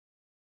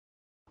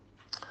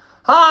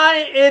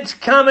Hi, it's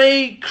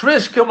Cammy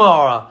Chris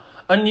Kamara,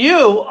 and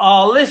you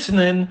are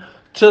listening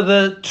to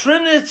the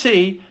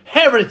Trinity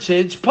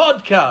Heritage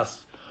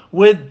Podcast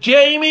with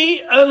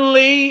Jamie and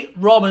Lee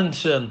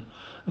Robinson.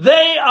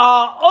 They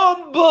are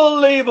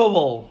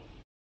unbelievable.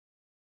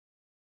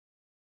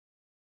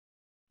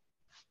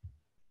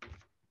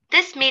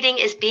 This meeting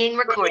is being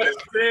recorded. Good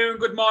afternoon,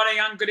 good morning,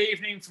 and good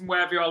evening from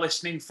wherever you're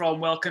listening from.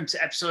 Welcome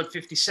to episode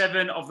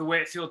 57 of the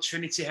Wakefield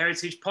Trinity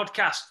Heritage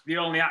Podcast, the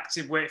only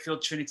active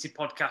Wakefield Trinity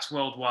podcast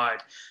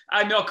worldwide.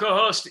 I'm your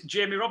co-host,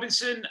 Jamie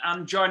Robinson,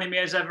 and joining me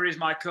as ever is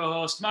my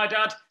co-host, my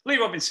dad, Lee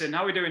Robinson.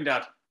 How are we doing,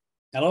 Dad?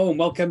 Hello and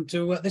welcome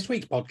to this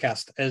week's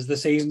podcast as the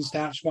season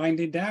starts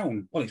winding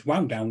down. Well, it's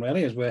wound down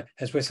really as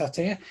we're sat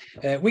here.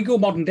 We go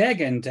modern day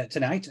again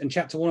tonight and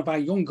chat to one of our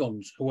young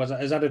guns who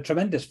has had a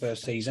tremendous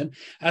first season.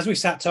 As we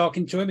sat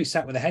talking to him, he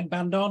sat with a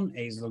headband on.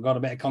 He's got a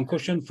bit of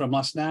concussion from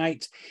last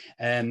night,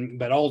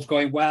 but all's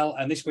going well.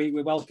 And this week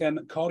we welcome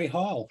Corey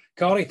Hall.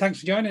 Corey, thanks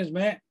for joining us,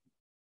 mate.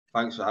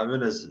 Thanks for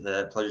having us.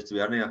 Pleasure to be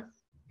on here.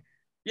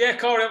 Yeah,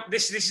 Corey,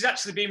 this is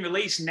actually being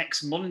released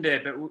next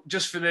Monday, but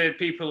just for the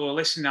people who are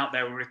listening out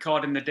there, we're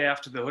recording the day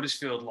after the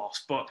Huddersfield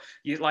loss. But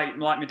you, like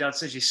my dad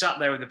says, you sat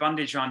there with a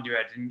bandage around your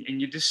head, and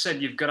you just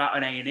said you've got out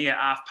an A&E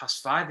at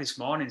 5:30 this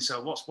morning.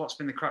 So what's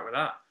been the crack with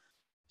that?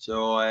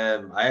 So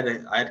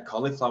I had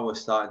cauliflower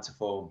starting to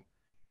form,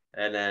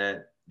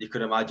 and you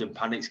could imagine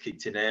panic's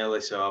kicked in early.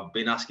 So I've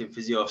been asking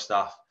physio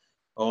staff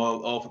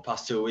all for the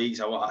past 2 weeks,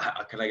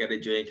 can I get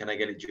it drained? Can I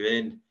get it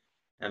drained?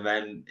 And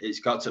then it's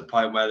got to the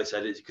point where they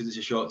said it's because it's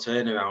a short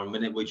turnaround. The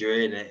minute we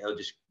drain it, it'll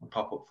just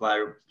pop up,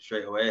 flare up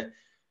straight away.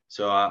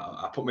 So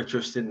I put my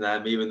trust in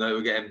them, even though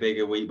we're getting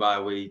bigger week by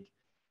week.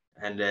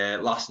 And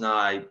last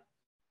night,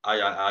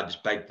 I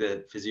just begged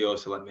the physio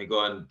to let me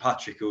go. And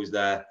Patrick, who was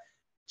there,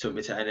 took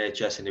me to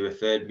NHS and he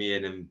referred me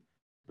in. And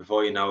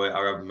before you know it,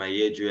 I had my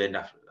ear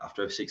drained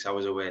after 6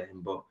 hours of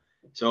waiting. But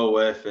it's all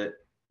worth it.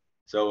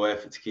 It's all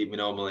worth it to keep me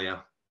normal here.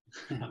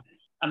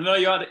 I know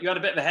you had a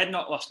bit of a head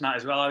knock last night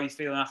as well. How are you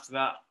feeling after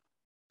that?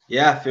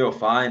 Yeah, I feel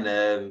fine.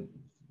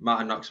 Might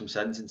have knocked some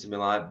sense into me,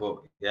 but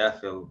yeah, I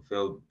feel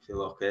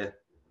okay.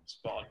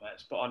 Spot on, mate.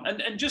 Spot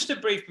on. And just a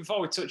brief, before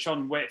we touch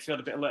on Wakefield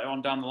a bit later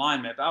on down the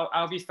line, mate, but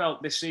how have you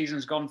felt this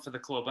season's gone for the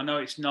club? I know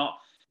it's not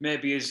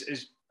maybe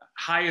as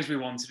high as we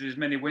wanted, as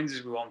many wins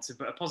as we wanted,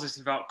 but a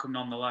positive outcome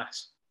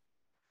nonetheless.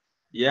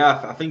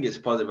 Yeah, I think it's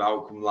a positive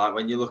outcome. Like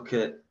when you look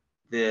at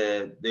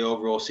the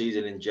overall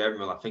season in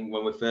general, I think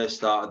when we first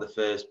started the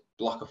first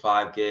block of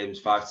 5 to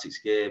 6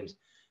 games,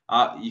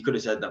 you could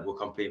have said that we're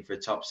competing for a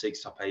top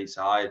 6, top 8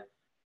 side.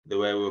 The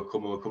way we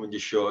were coming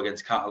just short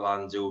against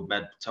Catalans, who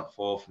made top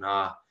 4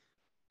 now.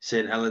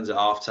 St Helens at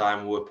half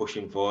time, we were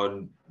pushing for,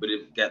 and we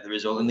didn't get the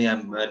result in the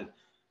end. And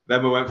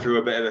then we went through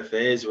a bit of a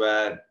phase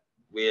where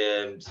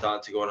we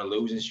started to go on a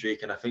losing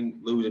streak, and I think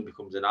losing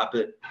becomes an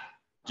habit,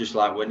 just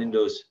like winning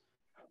does.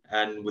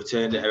 And we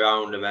turned it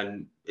around, and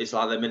then it's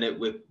like the minute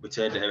we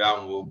turned it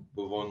around,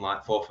 we've won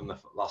like 4 from the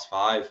last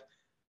 5.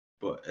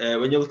 But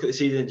when you look at the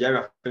season in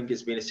general, I think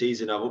it's been a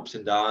season of ups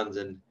and downs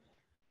and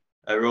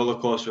a roller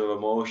coaster of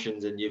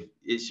emotions. And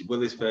it's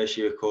Willie's first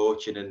year of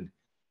coaching, and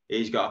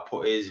he's got to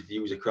put his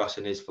views across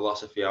and his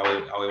philosophy, how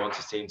he wants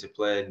his team to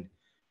play. And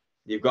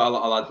you've got a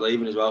lot of lads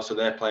leaving as well, so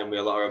they're playing with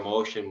a lot of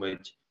emotion,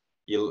 which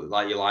you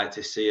like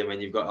to see.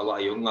 And you've got a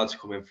lot of young lads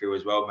coming through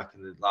as well,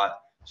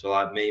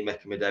 like me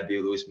making my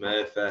debut, Lewis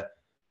Murphy,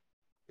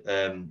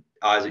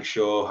 Isaac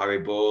Shaw, Harry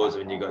Bowes,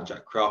 and you've got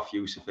Jack Croft,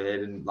 Yusuf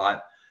Hayden,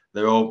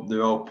 they're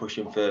all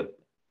pushing for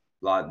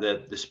like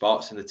the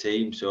spots in the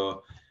team.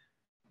 So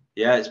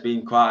yeah, it's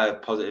been quite a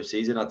positive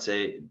season, I'd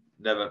say.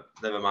 Never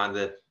mind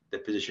the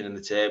position in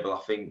the table. I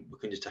think we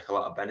can just take a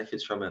lot of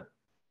benefits from it.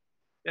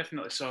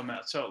 Definitely so, mate.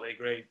 I totally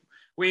agree.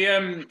 We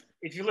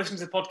if you listen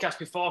to the podcast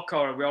before,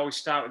 Cora, we always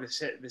start with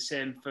the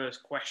same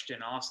first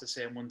question. I'll ask the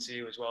same one to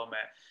you as well,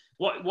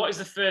 mate. What is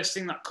the first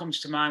thing that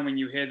comes to mind when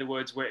you hear the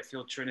words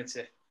Wakefield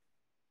Trinity?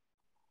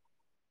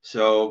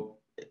 So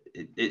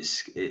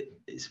it's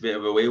a bit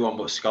of a weird one,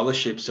 but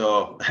scholarship.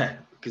 So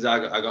because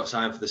I got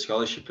signed for the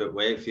scholarship at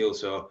Wakefield.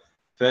 So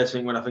first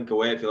thing when I think of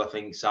Wakefield, I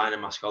think signing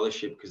my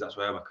scholarship, because that's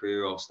where my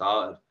career all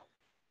started.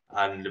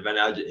 And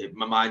then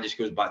my mind just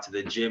goes back to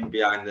the gym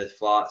behind the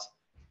flats,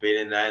 being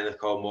in there in the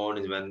cold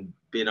mornings, when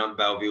being on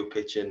Bellevue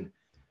pitching.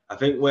 I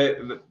think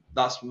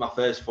that's my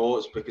first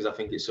thoughts, because I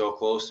think it's so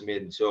close to me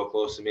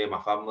and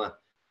my family.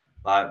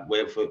 Like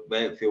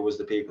Wakefield was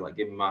the people that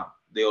gave me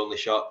the only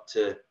shot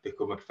to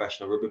become a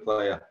professional rugby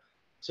player.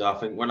 So I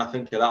think when I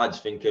think of that, I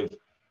just think of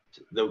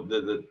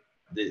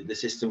the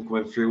system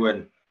coming through.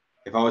 And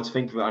if I were to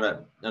think of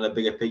it on a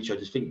bigger picture, I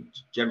just think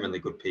generally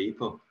good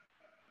people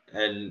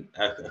and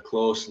a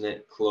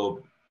close-knit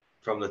club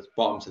from the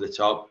bottom to the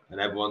top,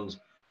 and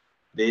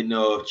they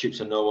know chips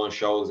on no one's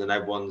shoulders, and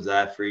everyone's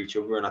there for each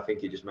other. And I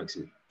think it just makes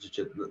it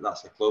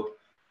that's the club.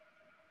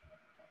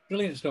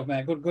 Brilliant stuff,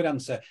 mate. Good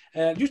answer.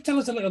 Just tell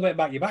us a little bit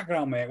about your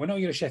background, mate. We know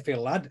you're a Sheffield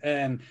lad.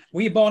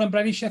 Were you born and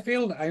bred in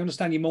Sheffield? I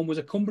understand your mum was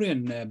a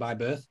Cumbrian by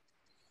birth.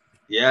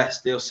 Yeah,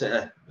 still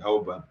sitter.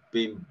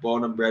 Being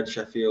born and bred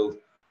Sheffield.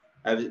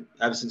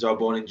 ever since I was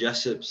born in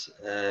Jessops.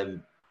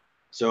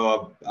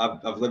 So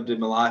I've lived in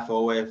my life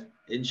all the way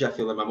in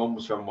Sheffield, and my mum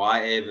was from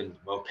Whitehaven,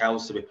 well,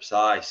 Kells to be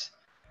precise.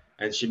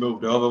 And she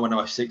moved over when I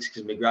was 6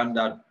 because my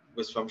granddad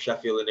was from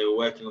Sheffield and he was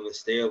working on the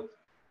steel.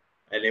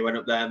 And he went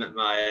up there and met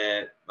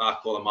my, I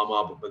call her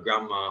mama, but my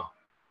grandma,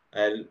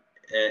 and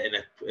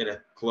in a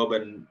club,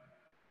 and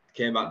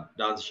came back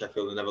down to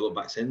Sheffield and never looked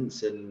back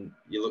since. And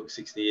you look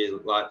 60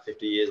 years, like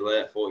 50 years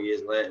later, 40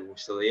 years later, and we're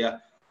still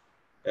here.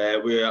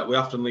 We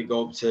often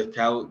go up to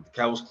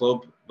Kells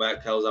Club, where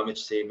Kells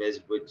amateur team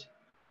is, which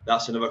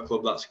that's another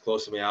club that's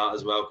close to my heart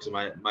as well, because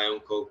of my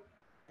uncle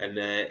and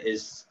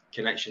his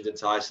connections and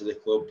ties to the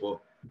club. But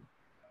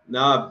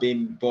no, I've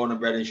been born and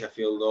bred in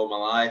Sheffield all my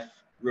life.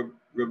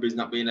 Rugby's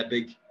not been a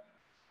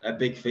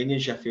big thing in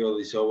Sheffield.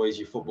 It's always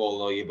your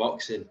football or your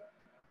boxing.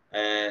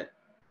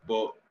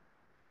 But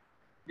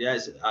yeah,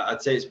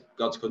 I'd say it's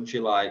God's country,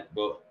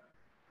 but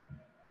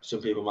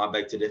some people might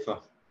beg to differ.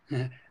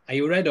 Are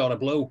you a red or a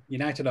blue?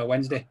 United or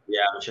Wednesday?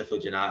 Yeah, I'm a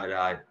Sheffield United.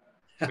 I'm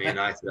a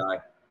United.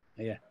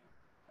 Yeah.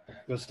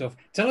 Good stuff.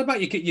 Tell me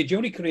about your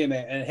junior career,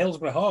 mate, at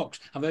Hillsborough Hawks.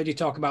 I've heard you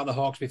talk about the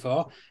Hawks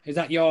before. Is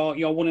that your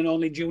one and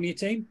only junior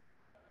team?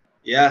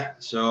 Yeah.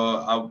 So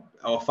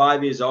I was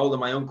 5 years old, and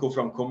my uncle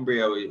from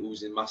Cumbria, who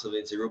was massively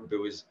into rugby,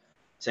 was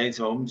saying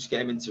to my mum, just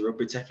get him into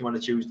rugby, take him on a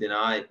Tuesday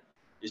night,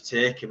 just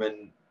take him.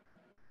 And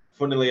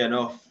funnily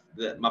enough,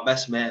 my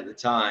best mate at the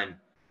time,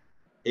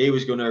 he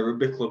was going to a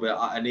rugby club,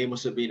 and he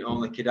must have been the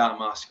only kid out of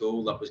my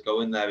school that was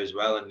going there as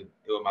well, and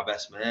he was my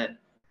best mate.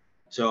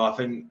 So I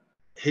think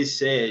his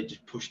say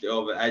just pushed it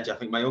over the edge. I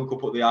think my uncle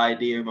put the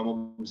idea in my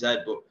mum's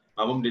head, but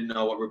my mum didn't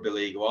know what Rugby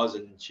League was,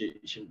 and she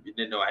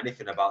didn't know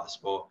anything about the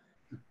sport.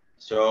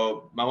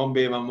 So my mum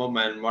being my mum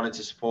and wanting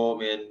to support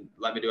me and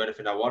let me do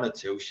anything I wanted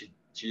to, she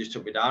just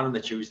took me down on the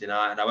Tuesday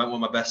night, and I went with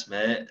my best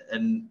mate,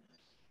 and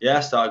yeah,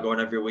 I started going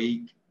every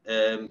week.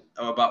 I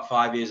was about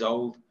 5 years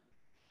old,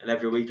 and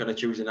every week on a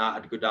Tuesday night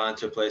I'd go down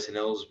to a place in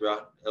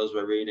Hillsborough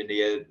Arena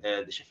near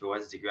the Sheffield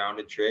Wednesday ground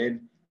and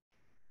train.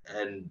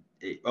 And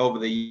over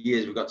the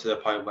years, we got to the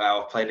point where I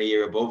was playing a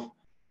year above,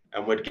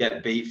 and we'd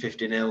get beat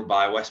 50-0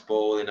 by West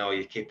Bowling or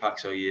your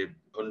Kippax or your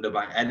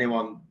Underbank,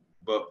 anyone.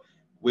 But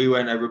we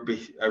weren't a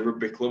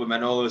rugby club, and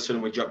then all of a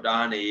sudden we dropped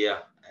down a year,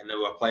 and we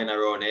were playing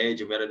our own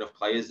age, and we had enough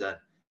players then,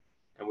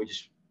 and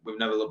we've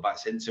never looked back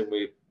since. And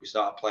we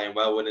started playing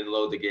well, winning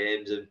loads of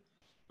games, and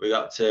we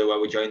got to where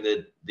we joined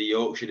the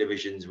Yorkshire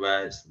divisions,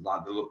 where it's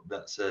like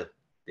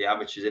the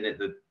amateurs in it,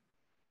 the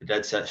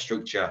dead set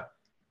structure,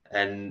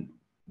 and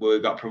we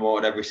got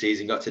promoted every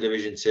season, got to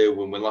Division 2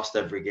 when we lost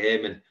every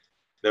game, and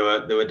there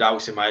were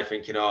doubts in my head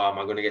thinking, oh, am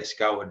I going to get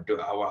scouted?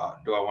 Do I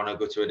want to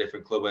go to a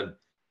different club? And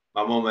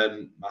my mum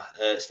and my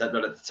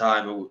stepdad at the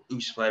time, who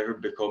used to play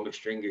rugby, called me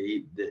Stringer,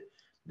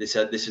 they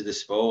said, this is the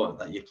sport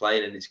that you're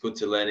playing, and it's good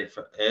to learn it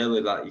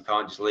early, that you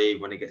can't just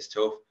leave when it gets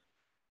tough.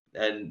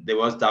 And there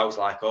was doubts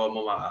like, oh,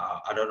 mum,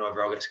 I don't know if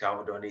I'll get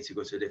scouted, do I need to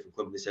go to a different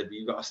club? And they said, well,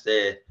 you've got to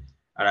stay.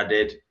 And I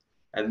did.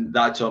 And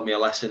that taught me a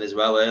lesson as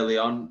well early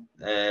on.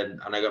 And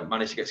I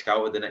managed to get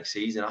scouted the next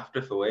season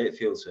after for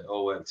Wakefield, so it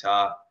all worked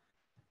out.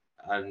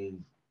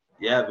 And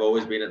yeah, I've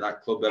always been at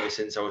that club ever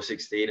since I was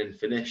 16 and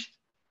finished.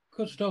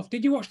 Good stuff.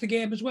 Did you watch the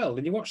game as well?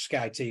 Did you watch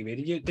Sky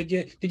TV?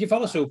 Did you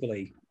follow Super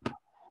League?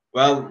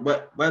 Well,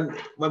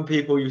 when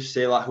people used to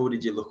say like, who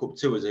did you look up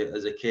to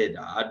as a kid?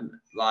 I'd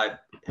like,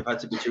 if I had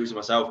to be choosing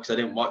myself, because I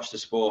didn't watch the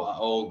sport at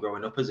all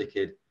growing up as a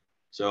kid,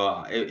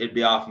 so it'd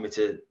be hard for me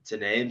to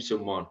name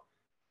someone.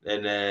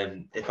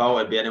 And if I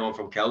would be anyone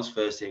from Kells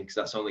first team, because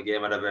that's the only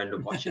game I'd ever end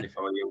up watching if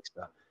I were a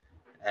youngster,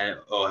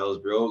 or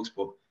Hillsborough Oaks.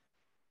 But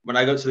when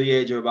I got to the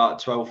age of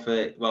about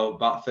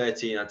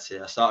 13, I'd say,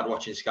 I started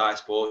watching Sky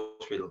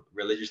Sports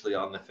religiously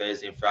on the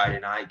Thursday and Friday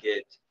night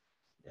games,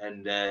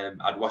 and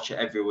I'd watch it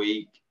every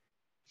week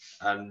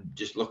and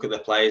just look at the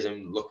players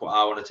and look what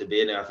I wanted to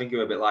be in it. I think it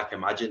was a bit like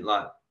Imagine,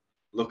 like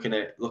looking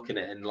at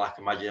it and like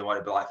imagining what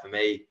it'd be like for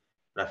me.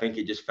 And I think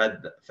it just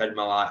fed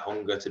my like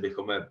hunger to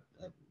become a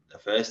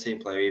first team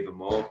player even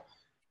more.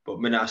 But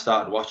the minute I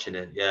started watching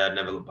it, yeah, I've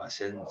never looked back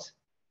since.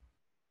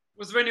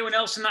 Was there anyone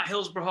else in that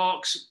Hillsborough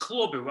Hawks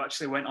club who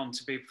actually went on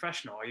to be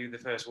professional? Or are you the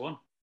first one?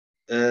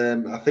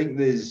 I think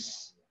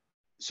there's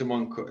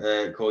someone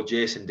called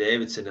Jason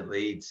Davidson at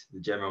Leeds,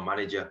 the general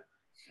manager.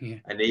 Yeah.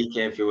 And he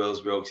came through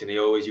Hillsborough Hawks, and he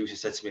always used to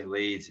say to me at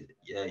Leeds,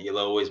 yeah, you'll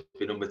always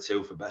be number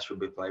 2 for best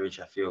rugby player in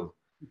Sheffield.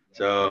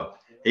 So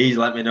he's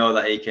let me know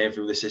that he came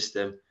through the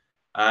system.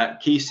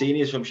 Keith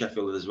Senior's from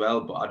Sheffield as well,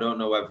 but I don't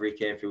know whether he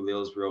came through the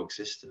Hillsborough Oaks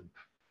system.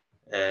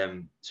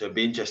 So it'd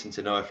be interesting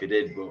to know if he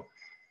did, but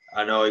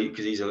I know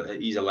because he's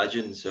a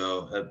legend.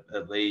 So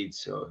at Leeds,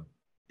 so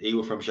he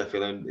was from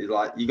Sheffield, and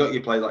like you got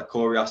your players like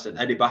Corey Aston,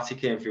 Eddie Batty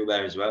came through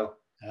there as well.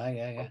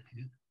 Yeah.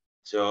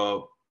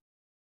 So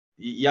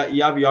you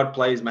have your odd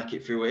players make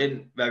it through. It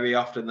isn't very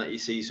often that you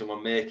see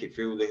someone make it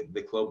through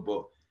the club,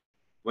 but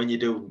when you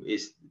do,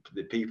 it's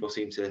the people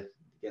seem to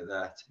get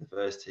there to the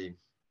first team.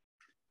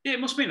 Yeah, it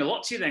must mean a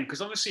lot to you then,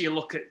 because obviously you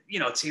look at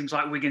teams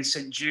like Wigan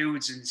St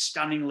Jude's and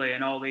Stanningley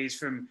and all these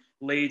from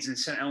Leeds and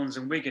St Helens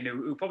and Wigan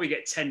who probably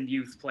get 10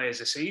 youth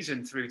players a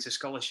season through to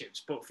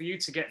scholarships. But for you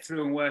to get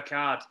through and work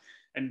hard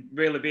and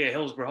really be a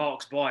Hillsborough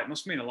Hawks boy, it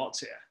must mean a lot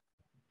to you.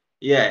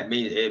 Yeah,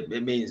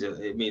 it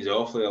means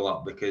awfully a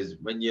lot, because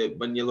when you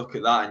look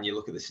at that and you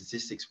look at the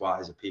statistics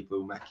wise of people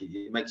who make it,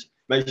 it makes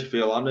you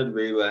feel honoured,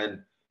 really.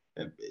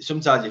 And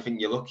sometimes you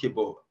think you're lucky,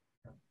 but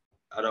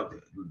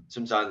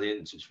sometimes they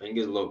ain't such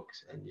fingers luck,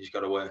 and you just got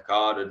to work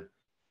hard. And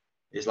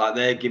it's like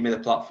they give me the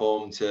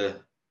platform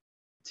to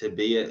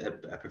be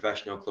a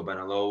professional club, and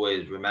I'll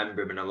always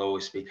remember them, and I'll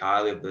always speak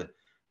highly of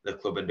the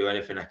club and do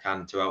anything I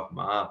can to help them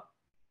out.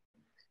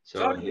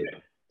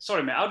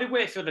 Sorry, mate, how did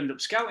Wakefield end up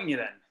scouting you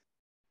then?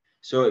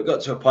 So it got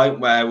to a point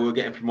where we were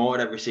getting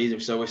promoted every season.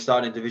 So we're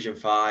starting in Division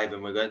 5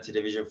 and we're going to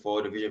Division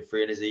 4, Division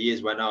 3. And as the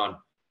years went on,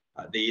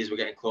 the years were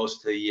getting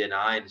closer to the year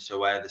 9. So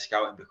where the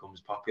scouting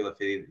becomes popular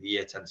for the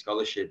year 10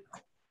 scholarship.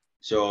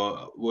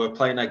 So we were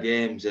playing our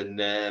games, and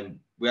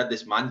we had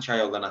this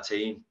man-child on our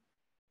team.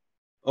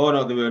 Oh,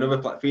 no, there were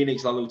another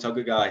Phoenix Lalu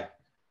guy.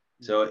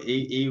 So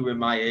he was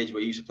my age, but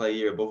he used to play a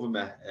year above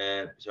me.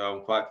 So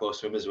I'm quite close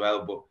to him as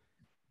well. But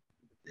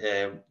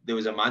there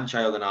was a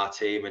man-child on our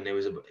team, and it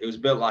was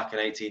built like an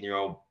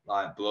 18-year-old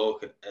like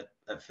bloke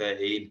at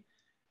 13,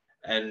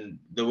 and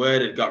the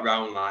word had got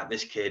round like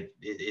this kid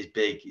is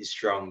big, he's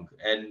strong,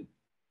 and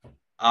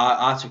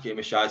I took it in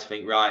my stride to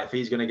think, right, if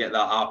he's going to get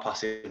that, I'll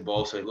pass him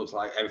ball so it looks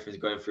like everything's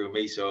going through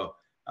me, so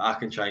I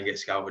can try and get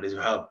scouted as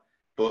well.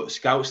 But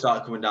scouts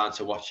started coming down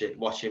to watch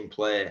him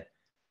play,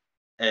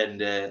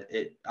 and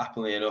it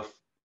happily enough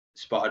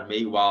spotted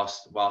me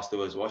whilst I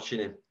was watching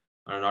him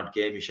on an odd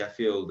game in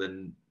Sheffield,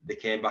 and they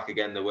came back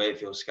again, the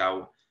Wakefield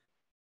scout,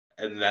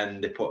 and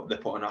then they put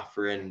an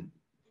offer in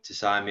to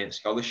sign me at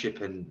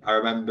scholarship. And I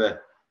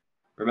remember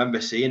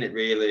seeing it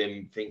really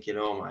and thinking,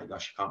 oh my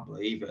gosh, I can't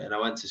believe it. And I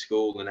went to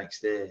school the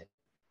next day,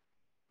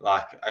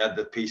 like I had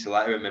the piece of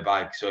letter in my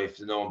bag, so if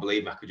no one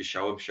believed me, I could just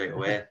show them straight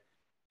away.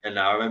 And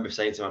I remember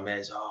saying to my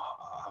mates,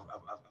 oh,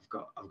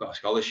 I've got a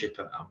scholarship,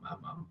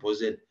 I'm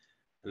buzzing.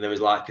 And they was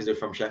like, because they're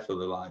from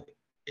Sheffield, they're like,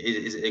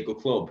 is it a good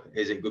club?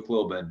 Is it a good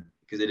club? And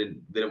because they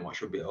didn't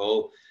watch rugby at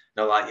all.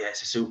 They're like, yeah,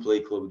 it's a Super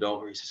League club. Don't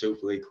worry, it's a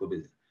Super League club.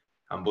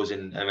 I'm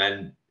buzzing. And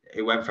then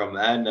it went from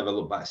there, never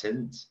looked back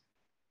since.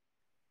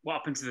 What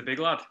happened to the big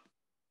lad?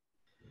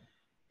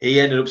 He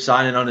ended up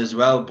signing on as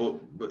well.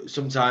 But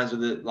sometimes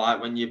with it,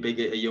 like when you're big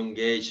at a young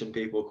age, some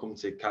people come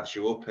to catch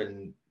you up,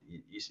 and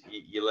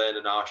you learn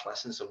an harsh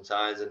lesson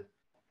sometimes.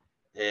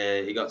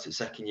 And he got to the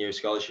second year of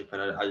scholarship,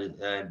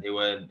 and he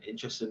weren't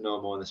interested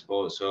no more in the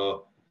sport.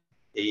 So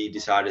he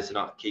decided to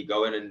not keep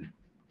going, and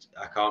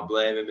I can't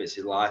blame him. It's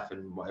his life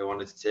and what he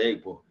wanted to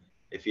take. But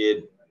if he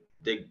had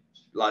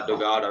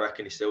dug hard, I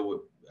reckon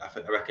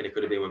I reckon he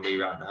could have been with me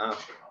right now.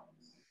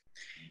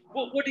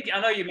 I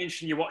know you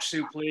mentioned you watch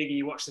Super League and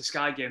you watch the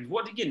Sky Games.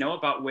 What did you know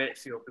about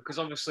Wakefield? Because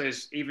obviously,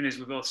 even as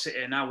we both sit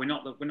here now, we're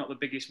not the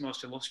biggest,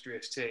 most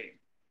illustrious team.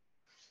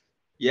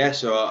 Yeah,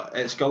 so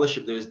at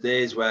scholarship, there was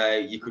days where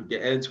you could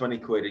earn 20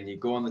 quid and you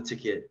go on the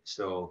ticket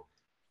stall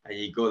and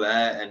you go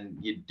there and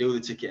you'd do the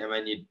ticket, and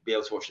then you'd be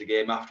able to watch the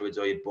game afterwards,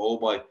 or you'd ball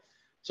boy.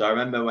 So I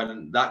remember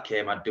when that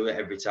came, I'd do it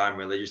every time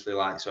religiously,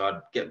 like, so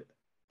I'd get,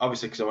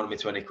 obviously because I wanted me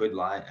 20 quid,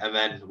 like, and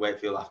then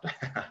Wakefield after.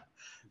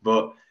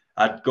 But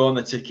I'd go on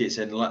the tickets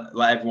and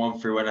let everyone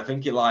through, and I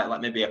think it like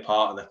me be a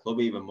part of the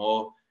club even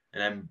more,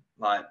 and then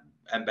like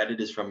embedded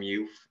us from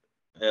youth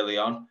early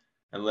on,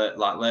 and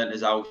learned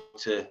us how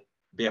to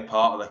be a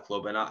part of the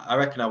club. And I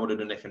reckon I would have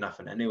done it for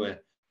nothing anyway,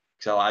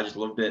 because I just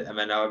loved it. And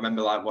then I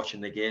remember like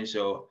watching the game,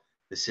 so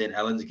the St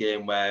Helens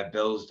game where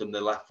Bill's done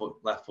the left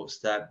foot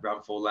step,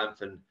 ran full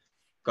length and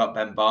got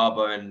Ben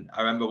Barber, and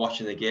I remember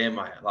watching the game,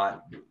 like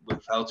we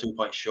fell 2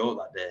 points short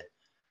that day.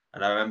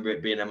 And I remember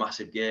it being a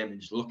massive game,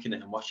 and just looking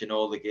at and watching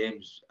all the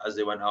games as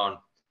they went on,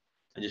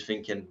 and just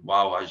thinking,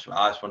 wow, I just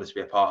wanted to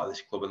be a part of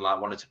this club and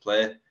like wanted to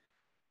play.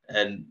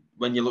 And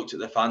when you looked at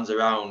the fans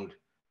around,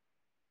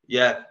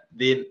 yeah,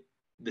 the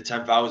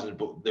 10,000,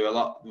 but there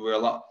were a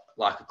lot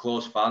like a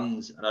close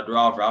fans, and I'd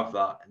rather have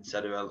that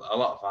instead of a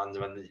lot of fans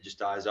when it just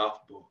dies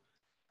off. But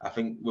I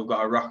think we've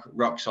got a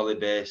rock solid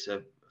base,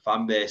 a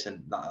fan base,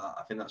 and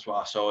I think that's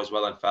what I saw as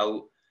well and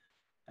felt.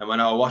 And when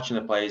I was watching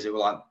the players, it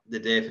was like the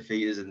day for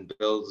Feeters and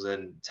Bills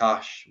and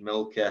Tash,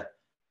 Milker,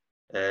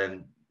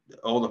 and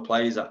all the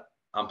players that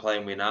I'm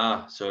playing with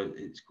now. So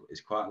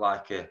it's quite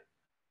like a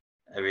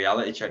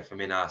reality check for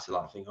me now to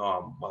like think,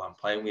 oh, well, I'm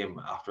playing with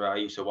him after I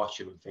used to watch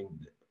him and think,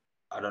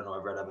 I don't know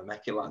if I'd ever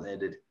make it like they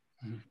did.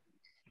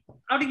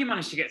 How did you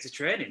manage to get to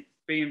training?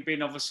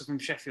 Being obviously from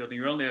Sheffield, and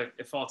you're only a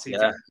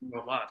 14-year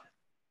lad.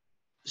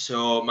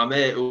 So my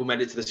mate who made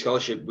it to the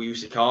scholarship, we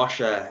used to car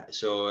share.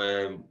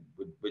 So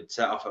we'd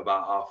set off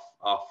about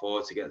half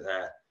 4 to get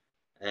there.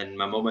 And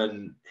my mum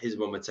and his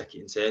mum would take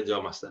it in turns,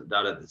 or my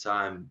stepdad at the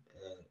time,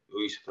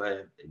 who used to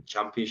play in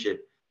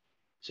Championship.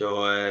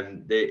 So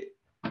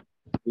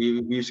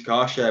we used to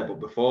car share, but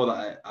before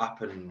that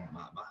happened,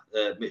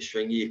 Mitch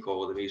Stringy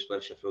called him, he used to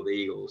play Sheffield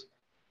Eagles.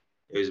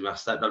 It was my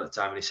stepdad at the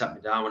time, and he sat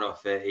me down when I was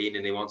 13,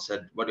 and he once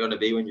said, what do you want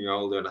to be when you're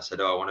older? And I said,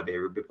 oh, I want to be a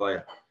rugby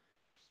player.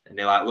 And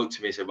he like looked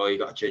at me and said, "Well, you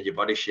got to change your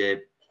body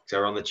shape because I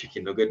was on the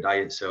chicken nugget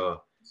diet."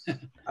 So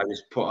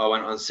I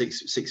went on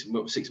six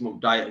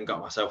month diet and got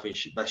myself in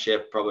best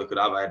shape I probably could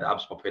have. I had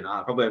abs popping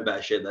out, probably in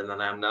better shape than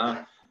I am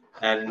now.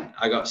 And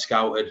I got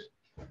scouted.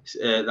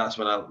 That's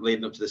when I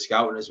leading up to the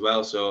scouting as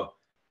well. So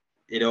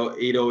he'd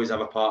always have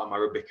a part of my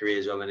rugby career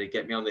as well, and he'd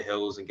get me on the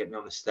hills and get me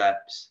on the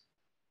steps,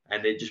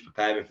 and it just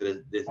prepared me for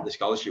the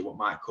scholarship, what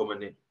might come.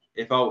 And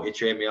if he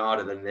trained me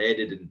harder than they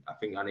did, and I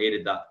think I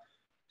needed that,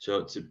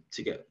 so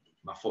to get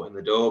my foot in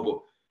the door.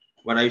 But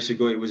when I used to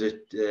go, it was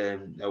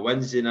a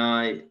Wednesday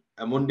night,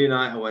 a Monday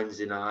night, a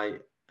Wednesday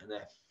night, and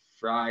a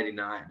Friday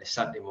night, and a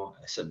Saturday morning,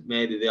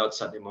 maybe the odd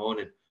Saturday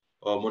morning,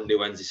 or Monday,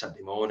 Wednesday,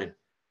 Saturday morning.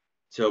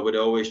 So we'd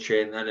always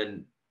train then,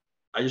 and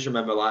I just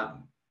remember like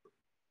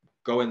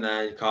going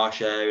there, car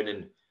sharing,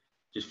 and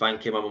just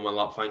thanking my mum a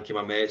lot, thanking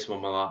my mates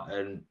mum a lot,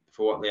 and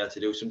for what they had to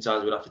do.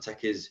 Sometimes we'd have to take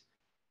his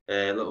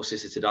little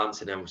sister to dance,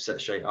 and then we'd set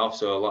straight off.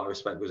 So a lot of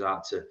respect goes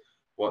out to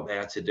what they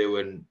had to do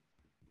and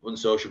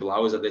unsociable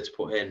hours that they had to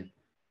put in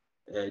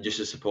just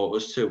to support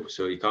us too.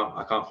 So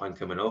I can't thank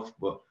them enough.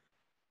 But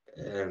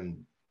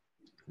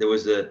there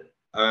was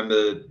I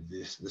remember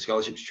the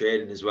scholarships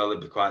training as well.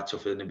 It'd be quite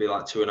tough, and it'd be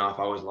like 2.5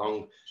 hours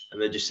long,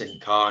 and they'd just sit in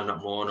the car and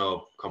not moan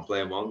or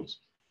complain once.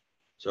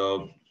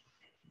 So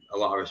a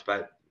lot of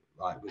respect,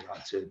 like goes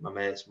out to my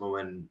mates, mum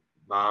and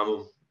my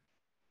mum.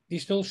 Do you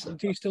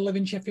still live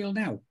in Sheffield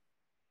now?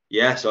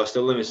 Yeah, so I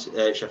still live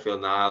in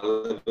Sheffield now. I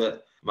live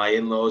at my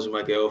in-laws and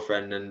my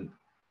girlfriend, and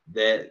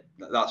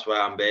that's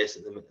where I'm based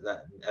at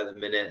the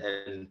minute,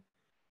 and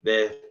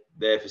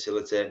they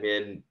facilitate me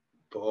and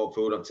put all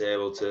food on the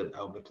table to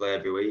help me play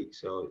every week.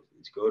 So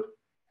it's good.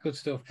 Good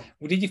stuff.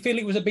 Well, did you feel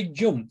it was a big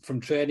jump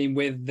from training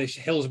with the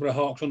Hillsborough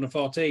Hawks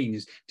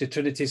under-14s to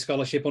Trinity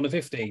Scholarship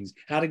under-15s?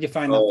 How did you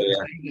find that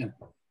first season?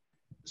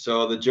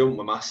 So the jump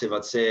was massive.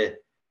 I'd say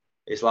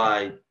it's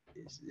like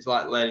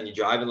learning your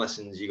driving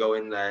lessons. You go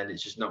in there and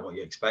it's just not what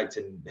you expect,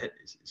 and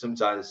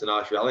sometimes it's a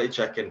nice reality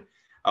check. And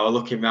I was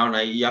looking around,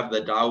 you have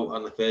the doubt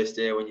on the first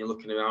day when you're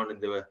looking around,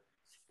 and there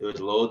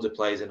was loads of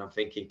players, and I'm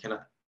thinking, can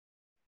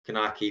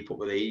I keep up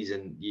with these?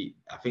 And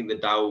I think the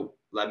doubt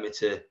led me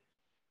to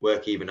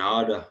work even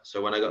harder.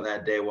 So when I got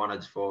there day one, I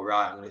just thought,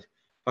 right, if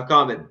I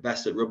can't be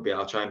best at rugby,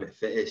 I'll try and be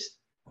fittest.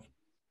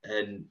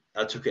 And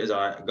I took it as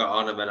I got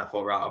on, and then I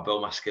thought, right, I'll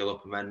build my skill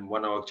up. And then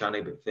when I was trying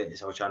to be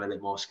fittest, I was trying to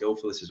be more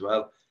skillful as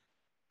well.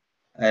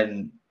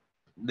 And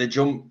the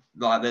jump,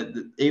 like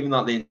even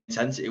like the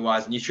intensity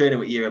wise, and you're training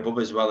with year above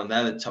as well, and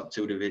they're the top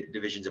two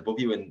divisions above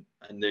you, and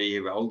they're a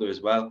year older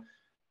as well.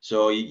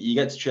 So you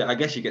get to train. I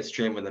guess you get to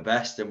train with the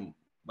best, and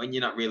when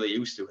you're not really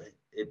used to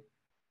it,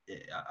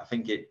 I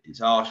think it's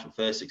harsh for the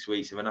first 6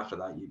 weeks, and then after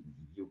that,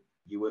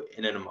 you were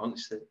in and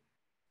amongst it.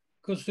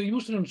 Because so you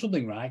must have done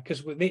something right.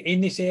 Because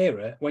in this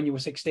era, when you were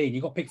 16,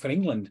 you got picked for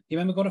England. You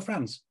remember going to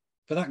France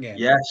for that game?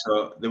 Yeah.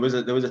 So there was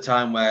a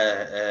time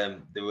where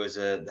there was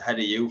the head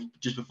of youth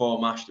just before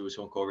MASH. There was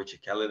someone called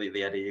Richard Kelly,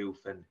 the head of youth,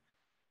 and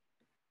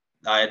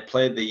I had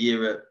played the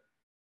year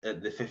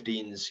at the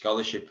 15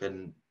 scholarship,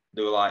 and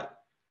there were like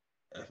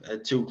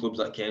 2 clubs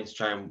that came to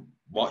try and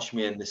watch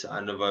me and this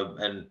and another,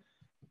 and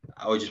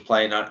I was just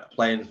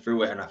playing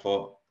through it, and I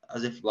thought,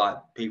 as if like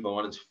people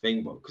wanted to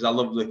think, but because I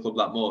love the club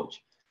that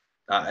much,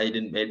 that it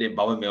didn't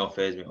bother me or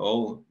faze me at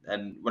all.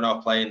 And when I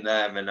was playing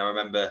them, and I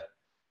remember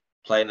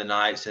playing the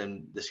nights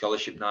and the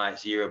scholarship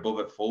nights year above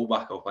at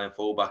fullback, I was playing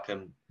fullback,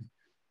 and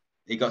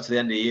it got to the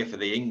end of the year for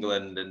the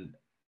England, and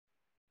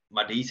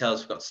my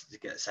details got to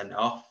get sent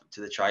off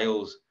to the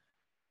trials.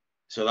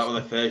 So that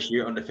was the first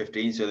year under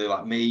 15. So they're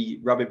like me,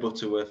 Robbie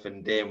Butterworth,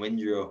 and Dane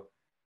Windrow.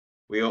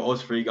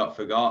 Us 3 got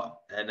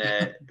forgot, and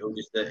it was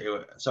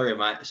just sorry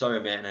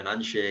mate, and an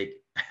handshake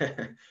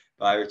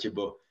by Richard.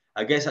 But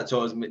I guess that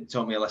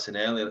taught me a lesson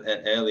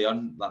early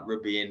on, like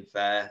rugby ain't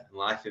fair and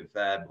life ain't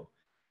fair. But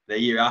the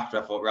year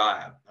after, I thought,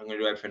 right, I'm going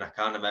to do everything I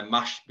can. And then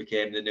Mash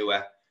became the new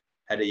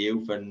head of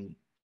youth, and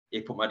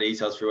he put my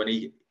details through, and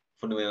he,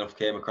 funnily enough,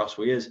 came across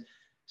with us.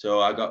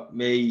 So I got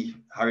me,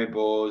 Harry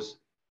Bowes,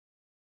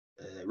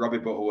 Robbie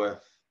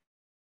Butterworth,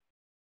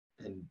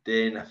 and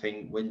Dane, I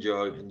think,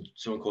 Windrow, and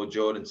someone called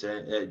Jordan.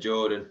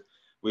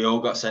 We all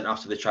got sent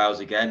off to the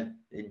trials again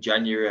in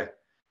January.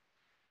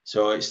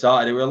 So it was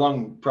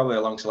probably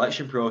a long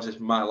selection process.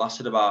 It might have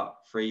lasted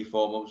about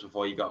 3-4 months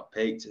before you got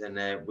picked,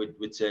 and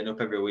we'd turn up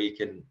every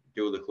week and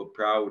do the club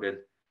proud. And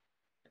at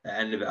the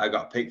end of it, I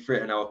got picked for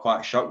it, and I was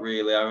quite shocked,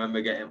 really. I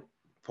remember getting a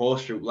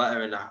post-group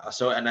letter, and I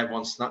saw it in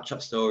everyone's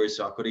Snapchat stories,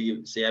 so I could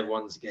even see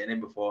everyone's getting in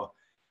before,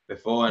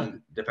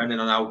 and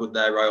depending on how good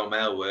their Royal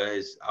Mail were,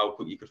 is how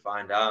quick you could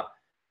find out.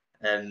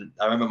 And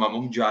I remember my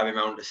mum driving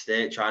around the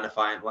state trying to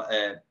find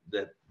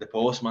the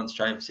postman to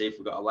try and see if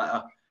we got a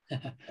letter.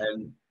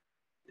 And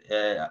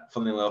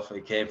funnily enough,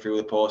 it came through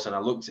the post, and I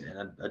looked at it,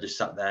 and I just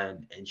sat there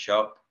in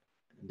shock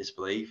and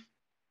disbelief.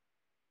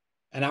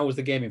 And how was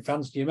the game in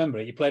France? Do you remember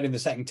it? You played in the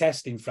second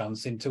test in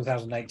France in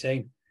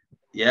 2018.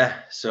 Yeah,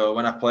 so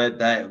when I played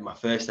there, it was my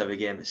first ever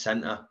game at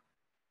centre.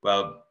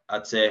 Well,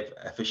 I'd say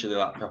officially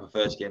like proper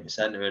first game at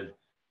centre, and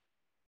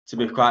to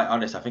be quite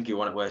honest, I think it was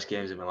one of the worst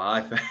games of my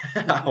life.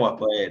 How I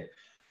played.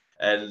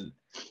 And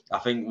I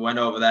think when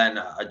over there, and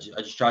I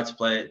just tried to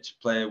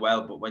play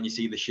well. But when you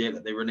see the shape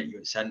that they run at you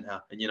at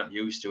centre and you're not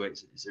used to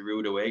it, it's a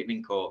rude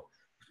awakening call.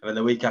 And then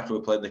the week after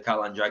we played the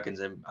Catalan Dragons,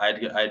 and I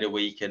had a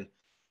week, and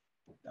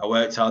I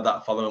worked hard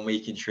that following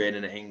week in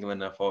training at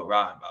England. I thought,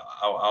 right,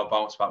 I'll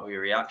bounce back with a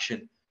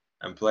reaction,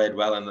 and played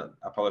well. And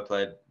I probably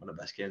played one of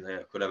the best games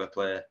I could ever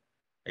play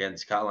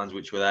against Catalans,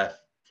 which were their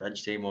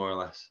French team, more or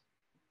less.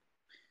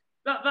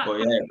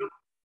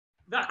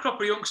 That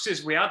crop of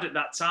youngsters we had at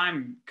that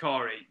time,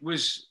 Corey,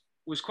 was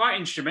quite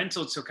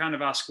instrumental to kind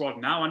of our squad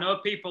now. I know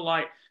people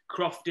like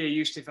Crofty,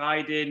 Yusuf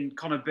Aydin,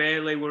 Connor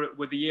Bailey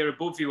were the year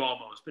above you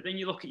almost. But then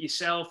you look at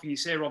yourself and you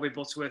say Robbie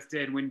Butterworth,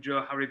 Dane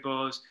Windrow, Harry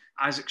Bowes,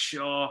 Isaac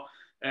Shaw,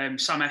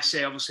 Sam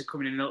Essay obviously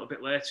coming in a little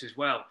bit later as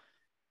well.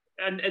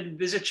 And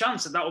there's a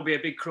chance that will be a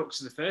big crux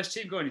of the first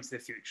team going into the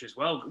future as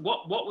well.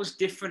 What was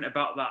different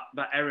about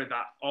that era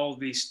that all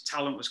this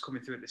talent was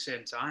coming through at the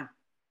same time?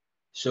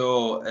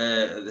 So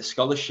the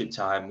scholarship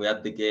time, we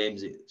had the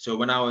games. So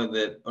when I was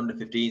the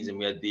under-15s and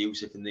we had the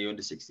Yusuf and the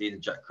under-16s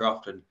and Jack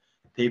Croft and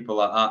people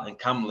like that, and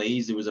Cam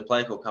Lees, there was a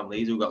player called Cam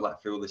Lees who got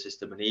let through the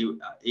system, and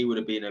he would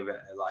have been a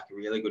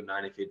really good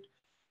 9 if he'd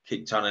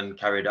kicked on and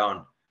carried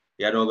on.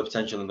 He had all the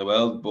potential in the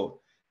world, but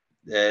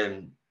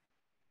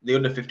the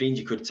under-15s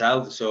you could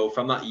tell. So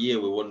from that year,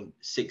 we won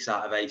 6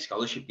 out of 8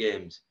 scholarship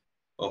games,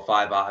 or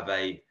 5 out of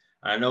 8.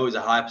 And I know it was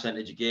a high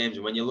percentage of games,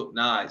 and when you look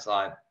now, it's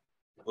like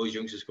those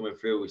youngsters coming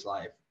through, it's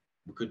like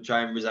we could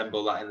try and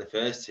resemble that in the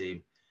first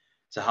team.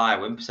 It's a high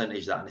win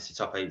percentage, that, and it's a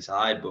top 8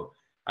 side. But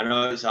I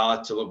know it's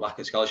hard to look back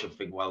at scholarship and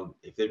think, well,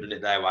 if they've done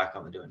it there, why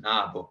can't they do it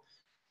now? But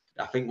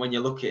I think when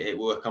you look at it,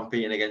 we were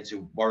competing against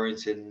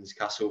Warringtons,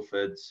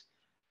 Castlefords,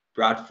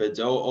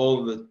 Bradfords,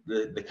 all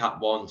the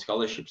Cat 1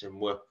 scholarships, and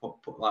we're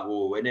put like we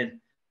were winning.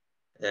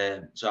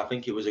 So I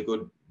think it was a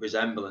good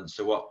resemblance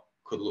to what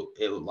could look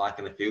like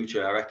in the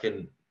future. I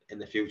reckon in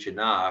the future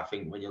now, I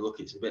think when you look,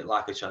 it's a bit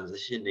like a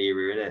transition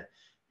era, innit?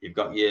 You've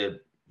got your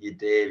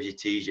Daves, your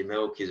Tees, your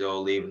Milkies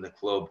all leaving the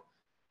club.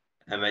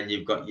 And then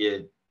you've got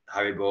your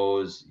Harry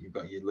Bowes, you've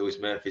got your Lewis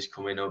Murphys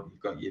coming up, you've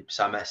got your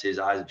Sam Esses,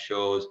 Isaac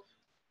Shaws,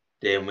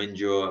 Dane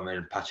Windrow, and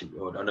then Patrick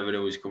O'Donovan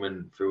who's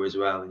coming through as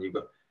well. And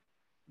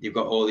you've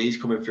got all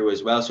these coming through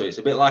as well. So it's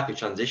a bit like a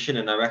transition.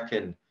 And I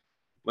reckon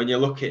when you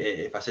look at it,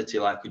 if I said to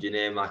you, like, could you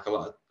name like a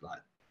lot of like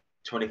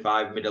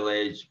 25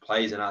 middle-aged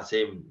players in our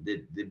team,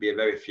 there'd be a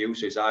very few.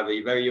 So it's either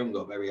you're very young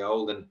or very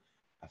old. And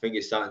I think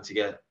it's starting to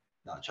get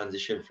that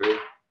transition through.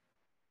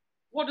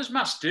 What does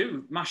Mash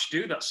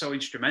do that's so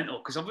instrumental?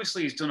 Because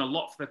obviously he's done a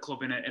lot for the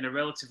club in a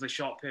relatively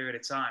short period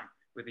of time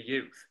with the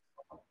youth.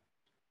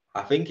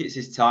 I think it's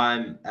his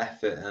time,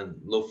 effort and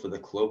love for the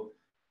club.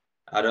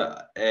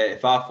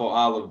 If I thought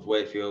I loved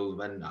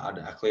Wakefield, then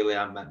I clearly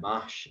haven't met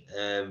Mash.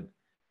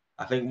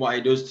 I think what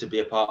he does to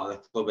be a part of the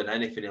club, and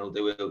anything he'll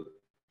do,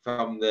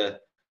 from the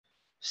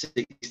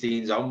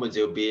 16s onwards,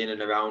 he'll be in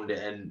and around it,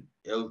 and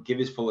he'll give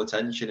his full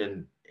attention.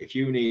 And if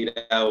you need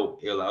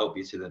help, he'll help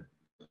you to the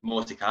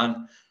most he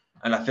can.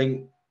 And I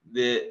think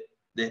the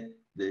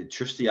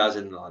trust he has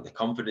and like the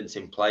confidence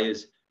in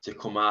players to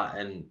come out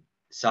and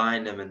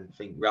sign them and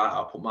think, right,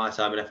 I'll put my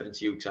time and effort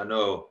into you, because I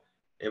know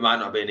it might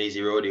not be an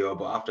easy rodeo,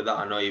 but after that,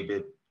 I know you'll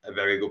be a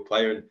very good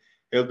player, and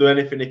he'll do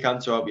anything he can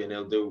to help you, and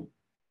he'll do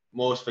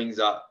most things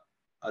that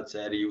I'd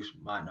say the youth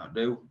might not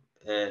do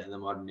in the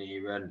modern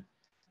era. And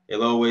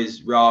he'll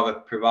always rather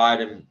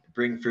provide and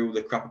bring through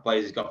the crap of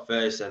players he's got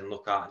first and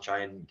look out and try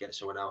and get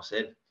someone else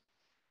in.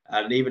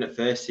 And even at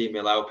first team,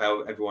 he'll help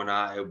out everyone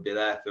out. He'll be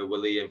there for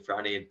Willie and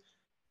Franny and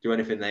do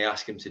anything they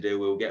ask him to do.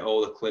 We'll get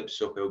all the clips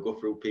up. He'll go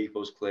through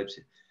people's clips.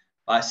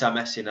 Like Sam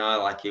Essing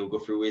now, like he'll go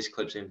through his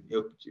clips, and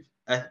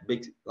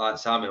like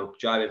Sam, he'll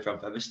drive in from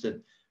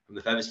Featherstone, from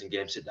the Featherstone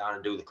game, sit down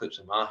and do the clips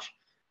of Mash.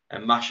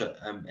 And Mash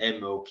and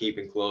him will keep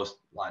in close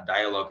like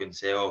dialogue and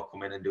say, oh,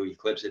 come in and do your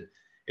clips. And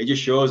it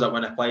just shows that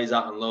when a player's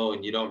out on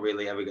loan, you don't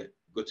really ever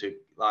go to,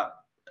 like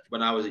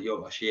when I was at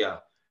York last year,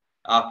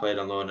 I played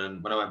on loan,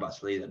 and when I went back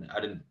to Leeds, I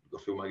didn't go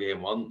through my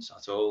game once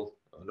at all.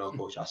 No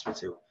coach asked me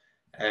to.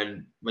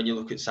 And when you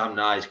look at Sam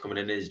now, he's coming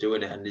in and he's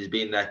doing it, and he's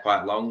been there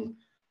quite long.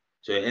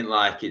 So it ain't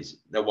like it's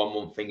the 1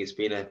 month thing. It's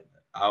been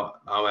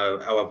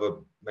however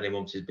many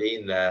months he's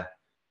been there,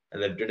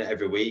 and they've done it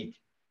every week.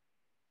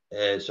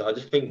 So I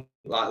just think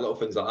like little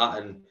things like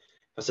that. And if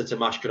I said to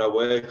Mash, could I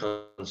work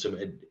on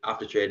something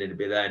after training to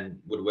be there, and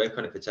would work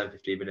on it for 10,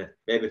 15 minutes,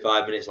 maybe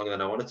 5 minutes longer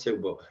than I wanted to,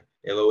 but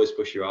he'll always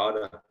push you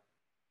harder.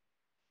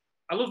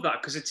 I love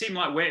that, because a team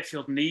like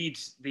Wakefield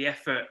needs the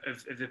effort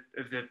of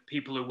the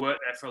people who work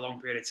there for a long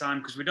period of time,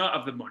 because we don't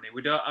have the money,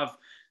 we don't have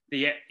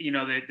the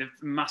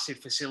massive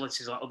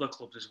facilities like other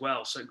clubs as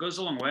well. So it goes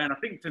a long way. And I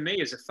think for me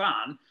as a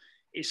fan,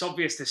 it's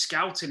obvious the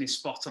scouting is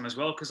spot on as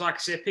well, because like I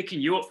say,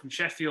 picking you up from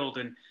Sheffield,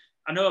 and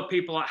I know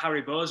people like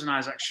Harry Bowes and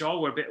Isaac Shaw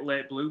were a bit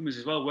late bloomers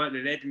as well, weren't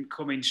they? They didn't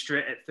come in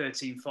straight at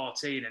 13,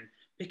 14, and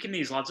picking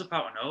these lads up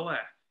out of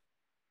nowhere.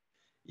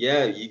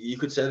 Yeah, you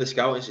could say the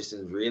scouting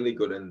system is really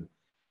good. And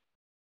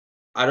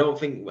I don't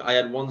think we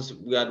had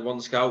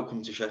one scout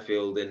come to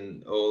Sheffield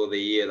in all of the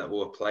year that we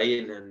were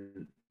playing,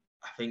 and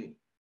I think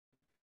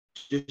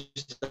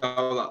just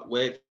how that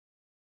Wakefield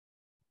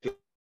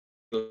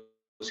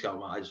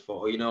Scout, I just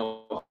thought,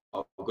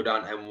 I'll go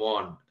down to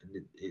M1.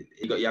 And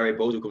you got Yari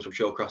Bowles, who comes from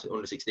Shawcross at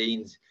under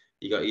 16s.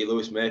 You got your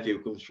Lewis Murphy, who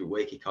comes from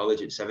Wakey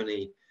College at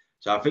 17.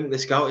 So I think the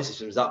scouting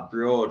system is that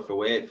broad for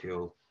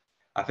Wakefield.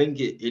 I think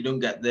it don't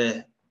get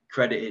the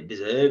credit it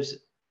deserves.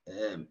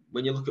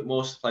 When you look at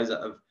most players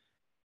that have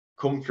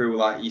come through,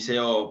 like you say,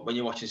 when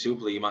you're watching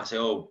Super League, you might say,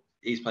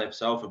 he's playing for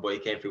Salford, but he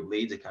came through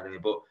Leeds Academy.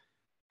 But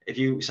if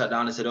you sat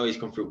down and said, he's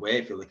come through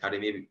Wakefield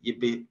Academy, you'd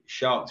be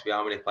shocked by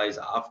how many players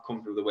that have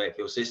come through the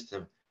Wakefield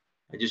system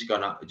and just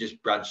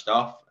branched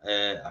off.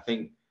 I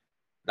think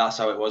that's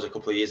how it was a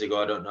couple of years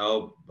ago. I don't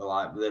know, but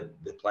like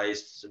the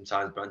players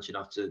sometimes branching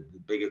off to the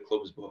bigger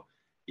clubs. But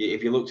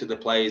if you looked at the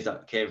players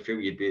that came through,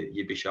 you'd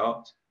be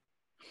shocked.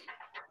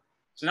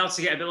 So now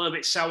to get a little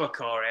bit sour,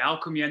 Corey, how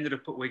come you ended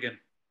up at Wigan?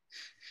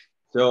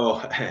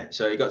 So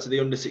it got to the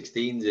under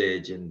 16s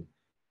age, and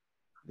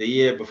the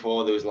year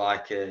before there was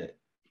like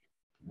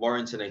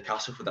Warrington and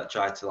Castleford that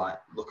tried to like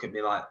look at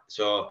me like.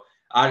 So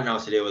I didn't know how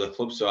to deal with the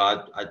club, so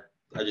I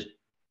just,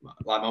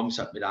 like, Mum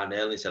sat me down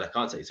early and said, I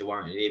can't take you to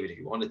Warrington even if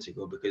you wanted to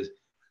go because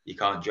you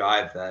can't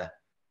drive there.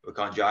 We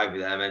can't drive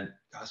you there. And then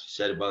Castleford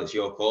said, well, it's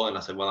your call. And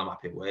I said, well, I'm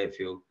happy at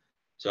Wakefield.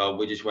 So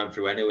we just went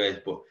through anyways.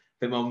 But I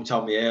think Mum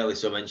told me early,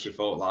 so then she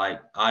thought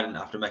like I didn't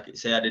have to make it.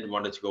 Say I didn't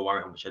want her to go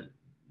Warrington,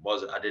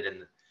 which I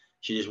didn't.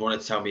 She just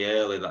wanted to tell me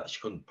early that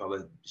she couldn't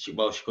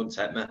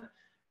take me,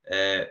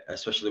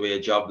 especially with a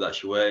job that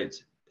she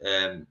worked.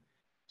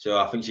 So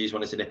I think she just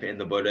wanted to nip it in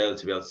the bud early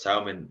to be able to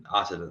tell me. And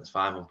I said, that's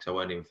fine, because I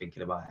wasn't even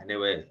thinking about it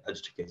anyway. I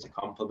just took it as a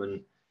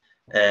compliment.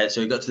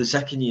 So we got to the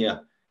second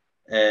year,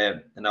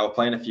 and I was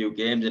playing a few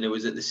games, and it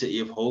was at the City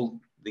of Hull,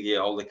 the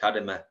old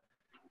academy.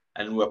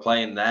 And we were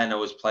playing there, and I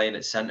was playing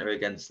at centre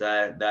against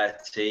their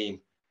team.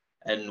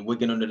 And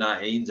Wigan under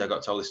 19s, I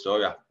got told the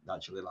story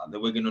actually. Like the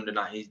Wigan under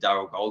 19s,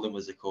 Darryl Golden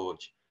was the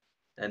coach.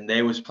 And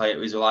they was playing, it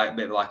was like a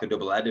bit like a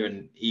double header,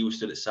 and he was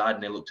stood at the side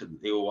and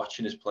they were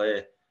watching us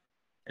play.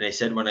 And he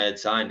said when I had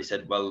signed, he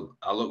said, well,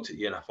 I looked at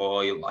you and I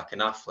thought, you look like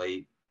an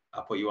athlete.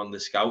 I put you on the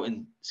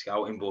scouting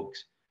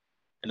books.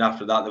 And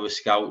after that, there were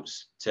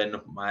scouts turning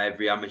up at my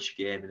every amateur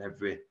game and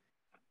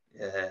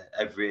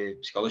every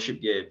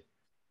scholarship game.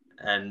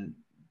 And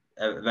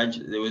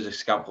eventually there was a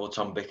scout called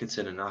Tom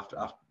Bickerton, and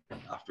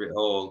after it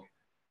all,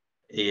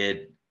 he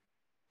had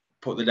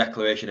put the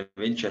declaration of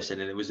interest in,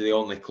 and it was the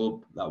only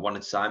club that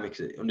wanted to sign me,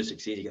 because under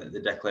 16 you get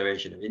the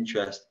declaration of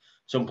interest.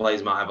 Some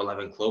players might have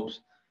 11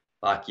 clubs.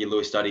 Like your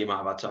Lewis Stoddard, he might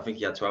have had, I think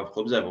he had 12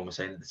 clubs, everyone was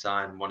saying at the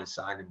time, wanted to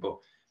sign him. But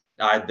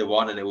I had the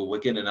one, and it was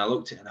Wigan, and I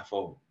looked at it and I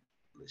thought,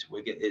 it's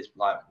Wigan. It's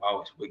like, wow,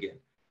 it's Wigan.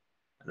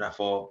 And I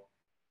thought,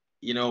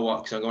 you know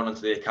what, because I'm going on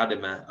to the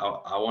academy,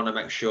 I want to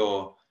make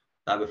sure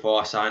that before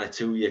I sign a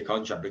 2-year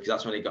contract, because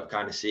that's when it got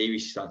kind of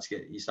serious. You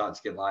start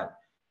to get like,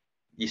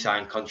 you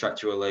sign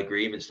contractual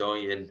agreements,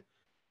 don't you? And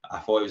I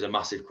thought it was a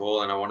massive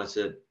call, and I wanted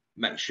to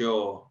make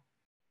sure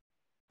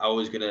I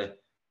was going to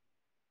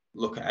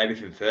look at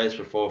everything first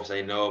before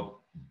saying no,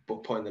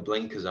 but putting the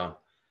blinkers on.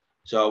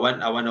 So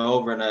I went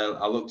over and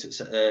I looked at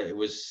it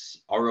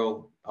was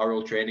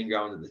Oral training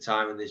ground at the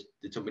time, and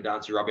they took me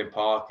down to Robin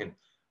Park and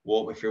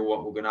walked me through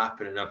what was going to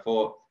happen. And I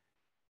thought,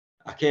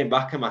 I came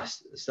back and my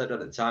stepdad at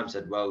the time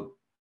said, well,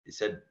 he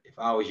said, if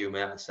I was you,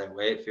 mate, I'd stay at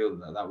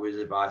Wakefield. That was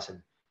his advice.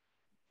 And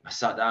I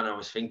sat down and I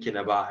was thinking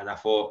about it, and I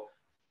thought,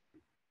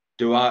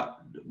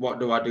 what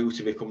do I do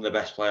to become the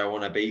best player I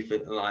want to be? For,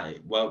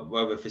 like, well,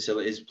 whether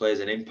facilities plays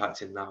an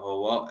impact in that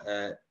or what.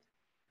 And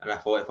I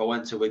thought if I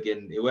went to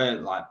Wigan, it were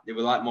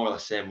like more or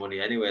less the same money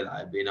anyway that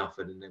I'd been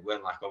offered, and it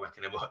weren't like I'm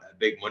making a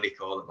big money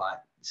call at like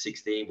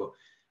 16. But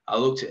I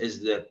looked at it as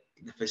the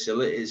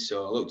facilities.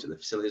 So I looked at the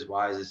facilities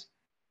wise as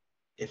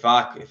if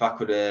I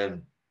could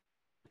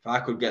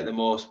get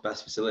the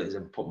best facilities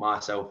and put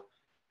myself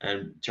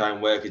and try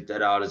and work as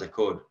dead hard as I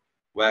could,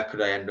 where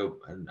could I end up?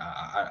 And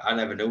I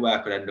never knew where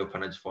I could end up,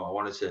 and I just thought I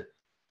wanted to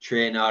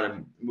train hard.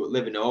 And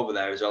living over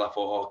there as well, I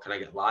thought, can I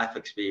get life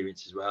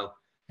experience as well?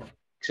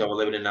 Because I was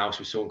living in a house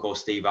with someone called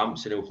Steve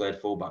Hampson, who played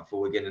fullback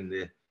for Wigan in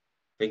I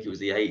think it was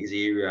the 80s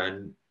era,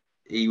 and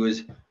he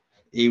was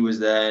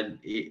there, and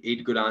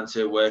he'd go down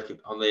to work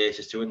on the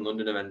HS2 in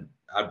London, and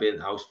I'd been in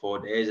the house 4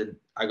 days, and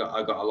I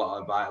got a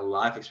lot of vital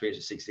life experience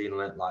at 16,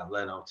 learn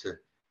how to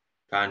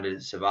kind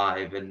of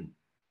survive, and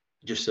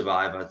just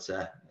survive, I'd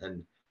say.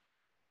 And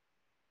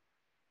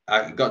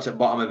I got to the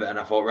bottom of it, and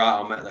I thought, right,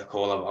 I'll make the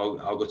call.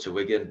 I'll go to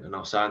Wigan, and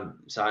I'll sign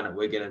at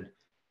Wigan. And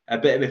a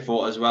bit of me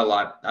thought as well,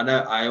 like, I know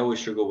I always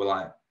struggle with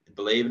like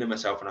believing in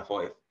myself, and I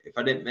thought if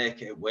I didn't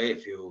make it at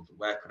Wakefield,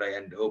 where could I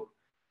end up?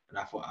 And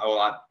I thought I was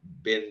like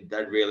being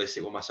dead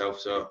realistic with myself.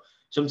 So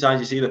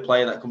sometimes you see the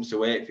player that comes to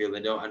Wakefield,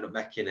 they don't end up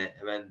making it,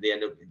 and then they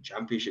end up in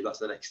Championship. That's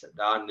the next step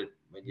down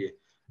when you're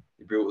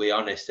brutally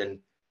honest. And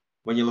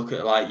when you look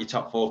at like your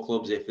top 4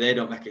 clubs, if they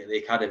don't make it at the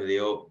academy,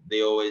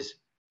 they always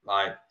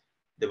like,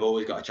 they've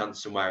always got a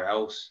chance somewhere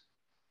else.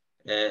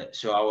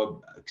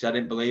 So because I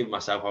didn't believe in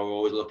myself, I was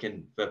always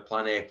looking for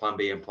plan A, plan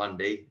B, and plan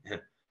D.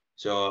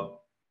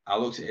 So I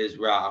looked at it as,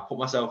 right, I'll put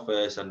myself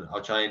first, and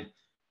I'll try and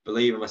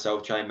believe in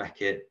myself, try and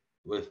make it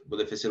with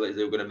the facilities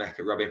they were going to make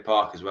at Robin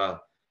Park as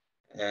well.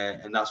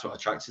 and that's what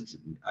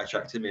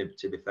attracted me.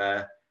 To be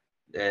fair,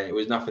 it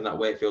was nothing that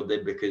Wakefield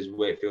did, because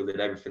Wakefield did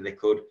everything they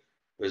could. It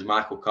was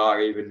Michael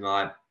Carter even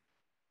like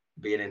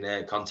being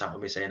in contact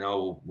with me saying,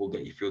 "Oh, we'll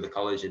get you through the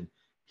college and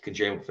you can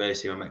train with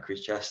first team." I met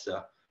Chris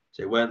Chester,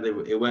 so it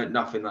weren't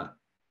nothing that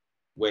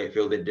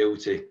Wakefield did do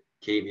to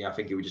keep me. I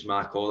think it was just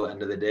my call at the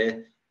end of the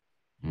day.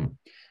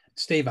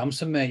 Steve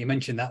Hampson, mate, you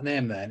mentioned that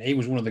name then. He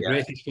was one of the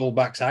greatest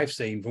fullbacks I've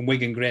seen from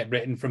Wigan, Great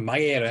Britain, from my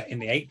era in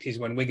the 80s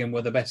when Wigan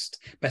were the best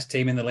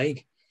team in the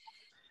league.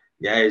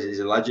 Yeah, he's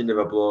a legend of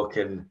a bloke,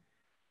 and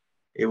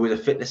he was a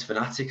fitness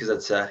fanatic, as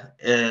I'd say.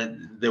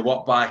 The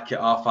watt bike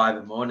at R5 in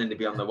the morning, he'd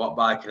be on the watt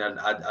bike, and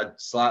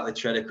I'd slightly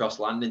tread across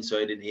landing so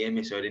he didn't hear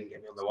me, so he didn't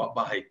get me on the watt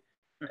bike.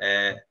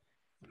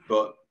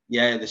 But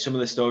yeah, some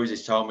of the stories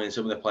he's told me and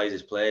some of the players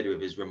he's played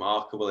with is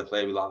remarkable. He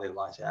played with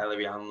like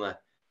Ellery Handler.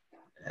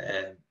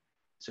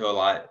 So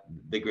like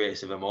the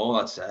greatest of them all,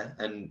 I'd say.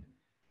 And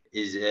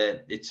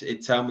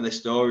it tell me the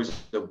stories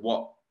of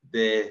what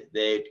they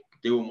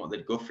do and what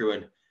they'd go through.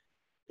 And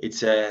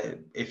it's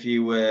if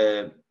you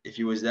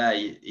was there,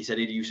 he said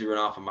he used to run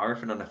half a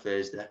marathon on a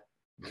Thursday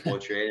before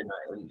training.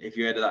 And if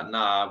you heard of that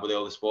now with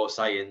all the sports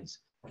science,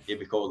 you'd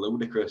be called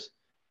ludicrous.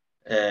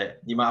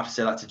 You might have to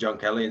say that to John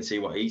Kelly and see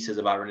what he says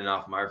about running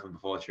half a marathon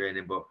before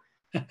training. But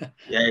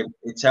yeah,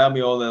 it tell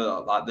me all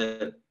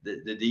the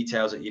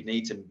details that you'd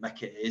need to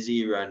make it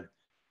easier. And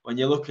when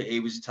you look at it,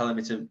 he was telling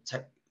me to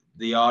take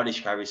the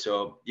yardage carry.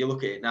 So you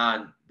look at it now,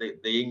 and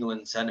the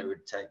England centre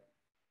would take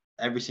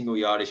every single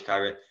yardage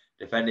carry,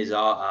 defend his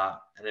heart,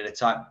 and in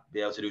attack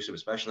be able to do something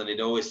special. And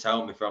he'd always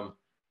tell me from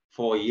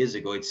 4 years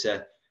ago, he'd say,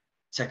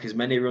 take as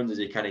many runs as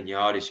you can in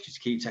yardage,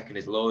 just keep taking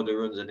his load of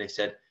runs. And he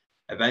said,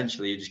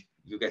 eventually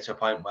you get to a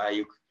point where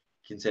you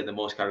can take the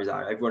most carries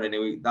out of everyone.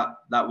 And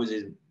that was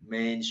his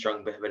main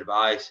strong bit of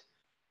advice,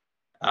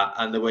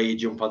 and the way you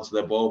jump onto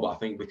the ball. But I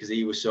think because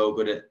he was so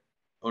good at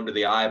under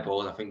the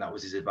eyeballs, I think that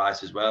was his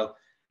advice as well.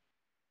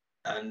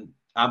 And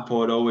Ampo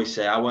would always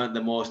say, I weren't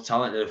the most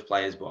talented of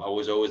players, but I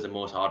was always the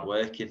most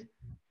hardworking.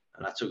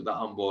 And I took that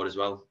on board as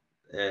well.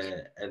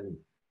 And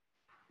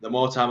the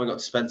more time I got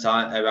to spend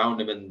time around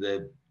him, and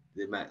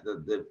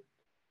the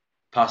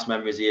past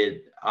memories he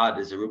had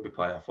as a rugby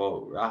player, I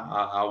thought,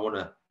 I want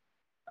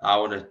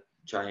to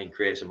try and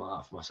create some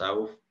art for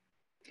myself.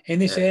 In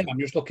this area, I'm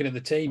just looking at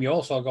the team. You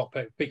also got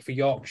picked for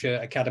Yorkshire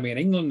Academy in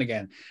England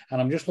again.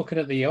 And I'm just looking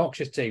at the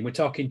Yorkshire team. We're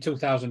talking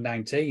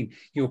 2019.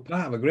 You were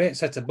part of a great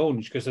set of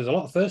bunch, because there's a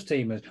lot of first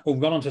teamers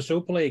who've gone on to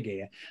Super League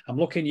here. I'm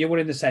looking, you were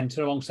in the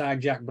centre alongside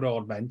Jack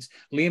Broadbent.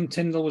 Liam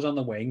Tyndall was on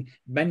the wing.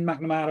 Ben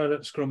McNamara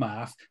at scrum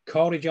half.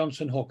 Corey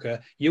Johnson hooker.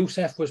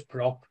 Youssef was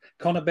prop.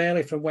 Connor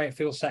Bailey from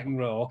Wakefield second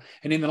row.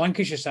 And in the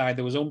Lancashire side,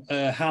 there was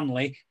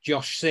Hanley,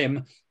 Josh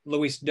Sim,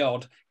 Lewis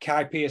Dodd,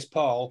 Kai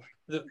Pearce-Paul.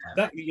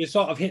 That you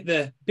sort of hit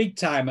the big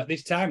time at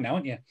this time now,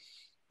 aren't you?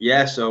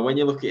 Yeah, so when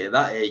you look at it at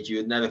that age, you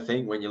would never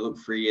think, when you look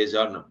 3 years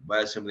on,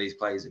 where some of these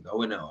players are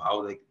going or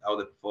how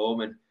they're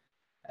performing.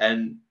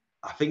 And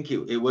I think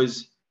it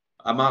was,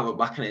 I might look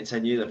back on it in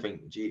 10 years, I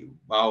think, gee,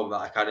 wow,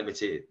 that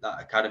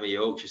academy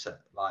Yorkshire,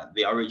 like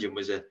the origin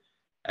was a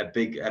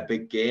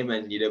big game,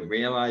 and you didn't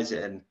realise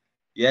it. And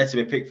yeah, to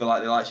be picked for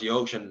like the likes of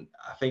Yorkshire, and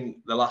I think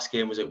the last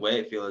game was at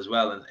Wakefield as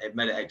well, and it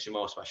made it extra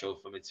more special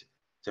for me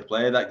to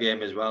play that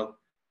game as well.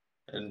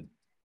 And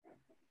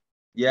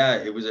yeah,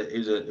 it was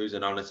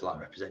an honour to like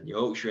represent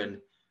Yorkshire, and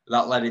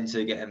that led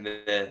into getting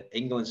the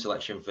England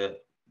selection for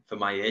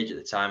my age at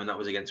the time, and that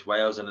was against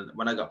Wales. And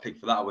when I got picked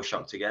for that, I was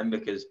shocked again,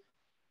 because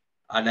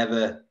I'd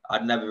never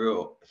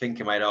think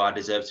in my head, oh, I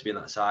deserve to be on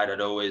that side.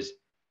 I'd always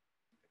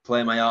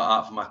play my heart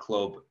out for my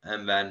club,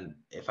 and then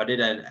if I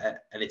did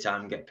any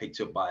time get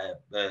picked up by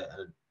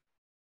an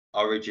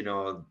Origin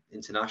or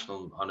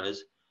international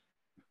honours,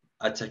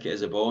 I'd take it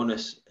as a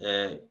bonus.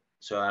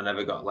 So I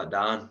never got let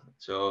down.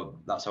 So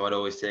that's how I'd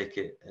always take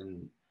it.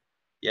 And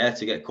yeah,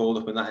 to get called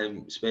up in that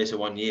in space of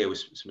 1 year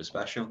was something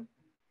special.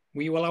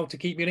 Were you allowed to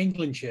keep your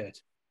England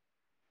shirt?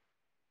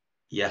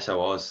 Yes, I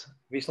was. Have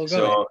you still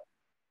got it?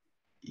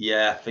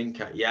 Yeah,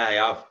 I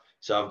have.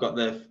 So I've got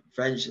the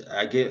French.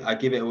 I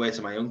give it away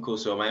to my uncle.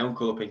 So my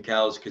uncle up in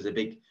Kells, because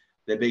the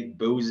big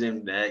booze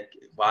in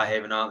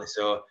Whitehaven, aren't they?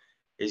 So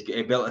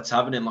he built a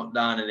tavern in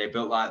lockdown, and he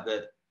built like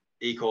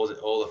he calls it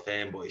Hall of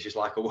Fame, but it's just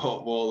like a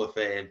wall of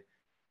fame.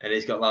 And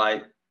he's got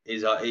like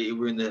he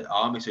were in the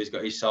army, so he's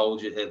got his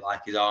soldier,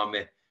 like his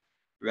army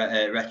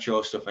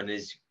retro stuff, and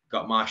he's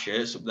got my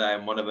shirts up there.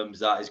 And one of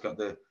them's that he's got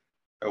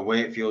a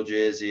Wakefield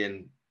jersey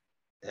and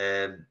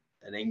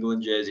an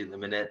England jersey at the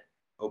minute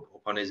up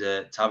on his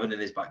tavern in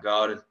his back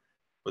garden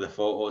with the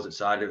photos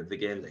outside of the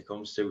games that he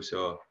comes to.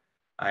 So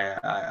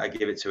I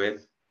give it to him.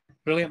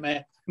 Brilliant,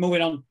 mate.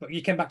 Moving on,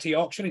 you came back to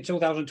Yorkshire in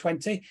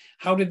 2020.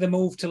 How did the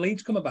move to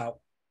Leeds come about?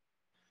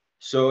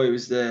 So it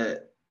was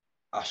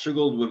I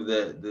struggled with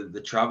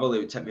the travel. It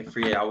would take me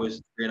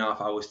 3.5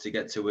 hours to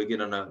get to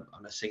Wigan on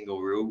a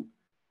single route,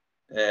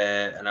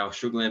 and I was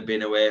struggling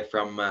being away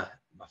from my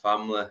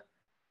family.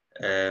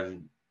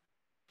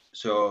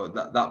 So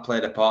that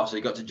played a part. So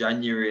it got to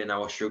January, and I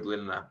was struggling,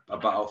 and I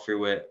battled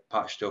through it,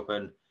 patched up,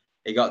 and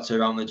it got to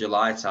around the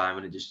July time,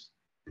 and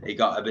it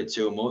got a bit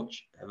too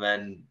much. And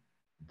then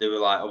there were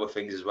like other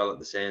things as well at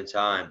the same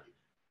time.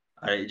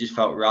 And it just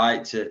felt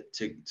right to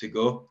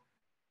go,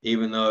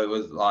 even though it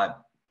was like,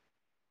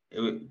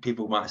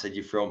 people might have said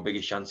you've thrown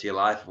biggest chance of your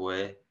life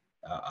away.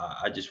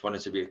 I just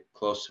wanted to be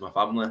close to my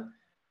family,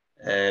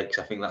 because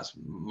I think that's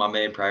my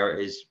main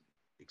priority, is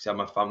because I'm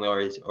a family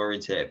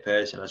oriented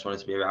person. I just wanted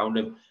to be around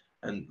them,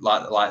 and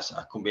like the lights,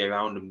 I couldn't be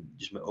around them,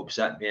 just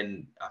upset me.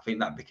 And I think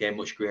that became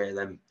much greater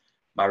than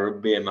my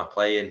rugby and my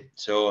playing.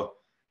 So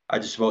I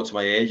just spoke to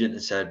my agent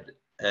and said,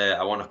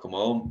 I want to come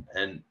home,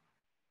 and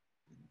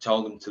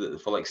told him to the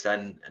full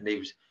extent, and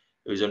he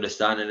was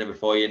understanding. And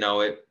before you know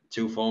it,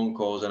 2 phone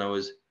calls and I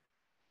was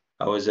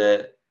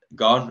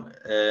gone.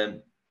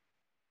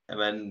 And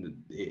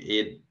then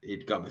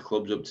he'd got my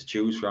clubs up to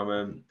choose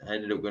from. I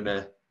ended up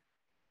gonna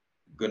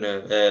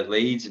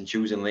Leeds, and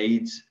choosing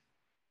Leeds,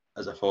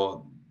 as I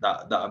thought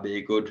that'd be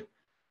a good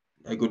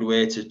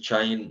way to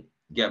try and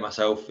get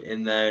myself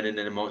in there and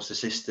in amongst the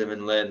system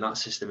and learn that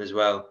system as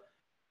well.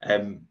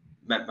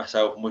 Met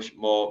myself much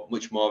more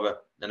of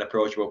an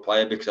approachable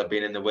player, because I've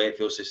been in the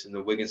Wakefield system,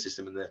 the Wigan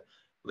system, and the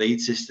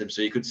Leeds system.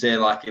 So you could say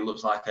like it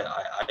looks like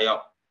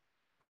I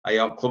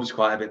help clubs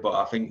quite a bit, but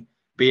I think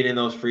being in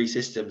those 3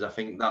 systems, I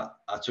think that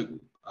I took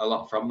a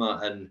lot from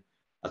that, and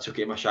I took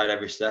it in my stride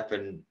every step.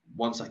 And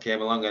once I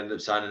came along, I ended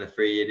up signing a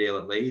 3-year deal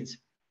at Leeds.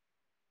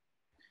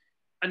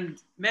 And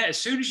mate, as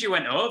soon as you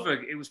went over,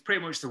 it was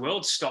pretty much the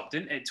world stopped,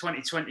 didn't it?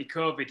 2020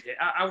 COVID hit.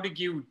 How did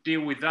you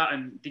deal with that?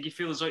 And did you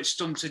feel as though it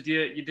stunted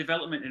your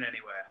development in any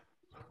way?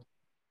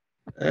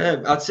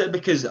 I'd say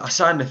because I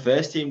signed the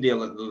first team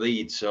deal at the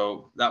Leeds,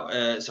 so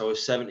that so I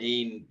was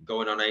 17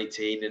 going on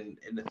 18, and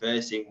in the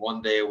first team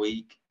 1 day a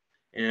week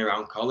in and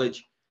around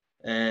college.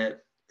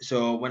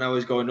 So when I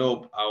was going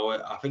up,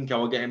 I think I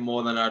was getting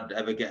more than I'd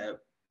ever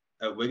get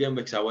at Wigan,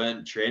 because I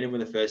weren't training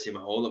with the first team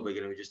at all at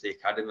Wigan. It was just the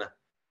academy.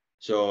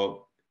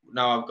 So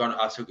now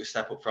I took a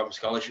step up from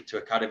scholarship to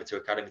academy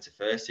to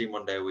first team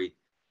 1 day a week.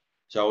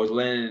 So I was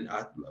learning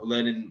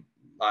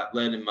my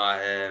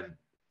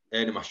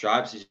earning my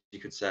stripes, as you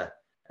could say.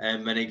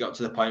 And then it got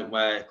to the point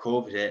where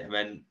COVID hit, and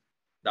then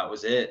that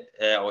was it.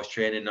 I was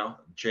training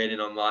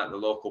on like the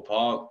local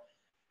park,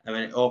 and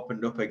then it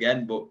opened up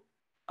again. But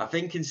I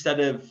think instead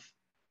of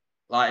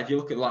like, if you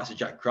look at the likes of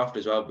Jack Croft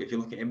as well, but if you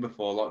look at him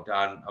before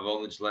lockdown, I've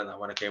only just learned that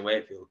when I came to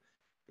Wakefield.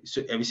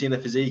 So have you seen the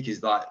physique?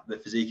 Is like the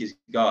physique he's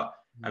got,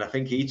 and I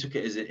think he took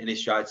it as in his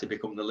stride to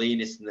become the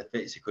leanest and the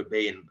fittest he could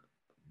be in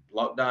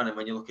lockdown. And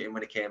when you look at him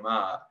when he came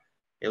out,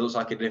 it looks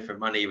like a different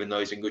man, even though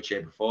he's in good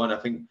shape before. And I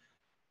think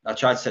I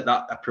tried to set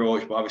that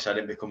approach, but obviously I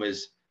didn't become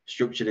as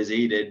structured as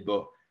he did.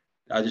 But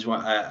I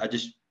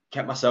just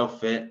kept myself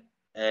fit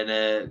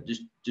and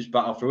just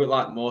battle through it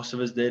like most of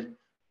us did.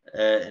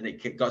 And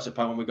it got to the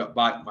point when we got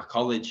back, my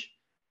college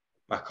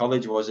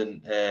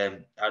wasn't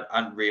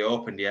hadn't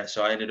reopened yet,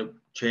 so I ended up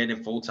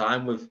training full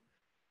time with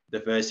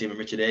the first team. And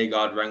Richard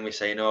Agard rang me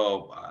saying,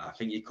 "Oh, I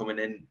think you're coming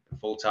in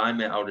full time,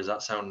 mate. How does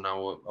that sound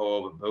now?"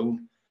 Oh,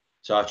 boom.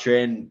 So I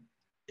trained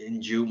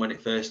in June when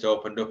it first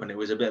opened up, and it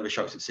was a bit of a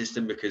shock to the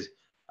system because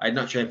I had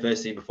not trained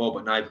first team before,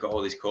 but now you've got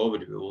all these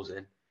COVID rules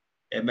in.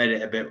 It made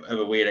it a bit of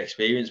a weird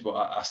experience, but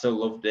I still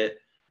loved it.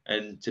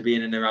 And to be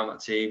in and around that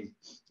team,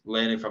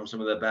 learning from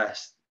some of the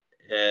best,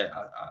 it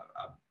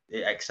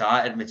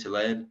excited me to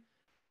learn.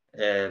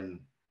 And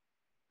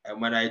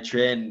when I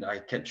trained, I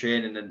kept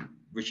training, and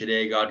Richard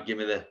Agard give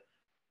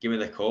me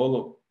the call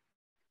up.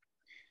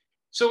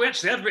 So we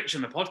actually had Rich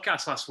on the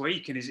podcast last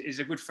week, and he's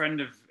a good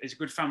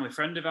family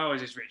friend of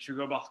ours. Is Rich? We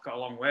got a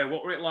long way.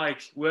 What were it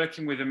like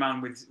working with a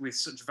man with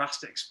such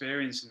vast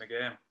experience in the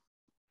game?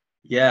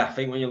 Yeah, I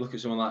think when you look at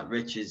someone like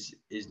Rich,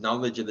 his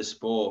knowledge of the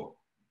sport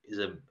is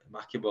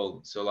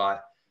immaculable. So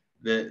like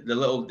the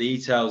little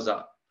details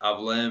that I've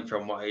learned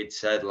from what he'd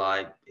said,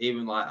 like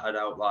even like I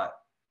don't like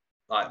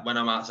when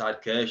I'm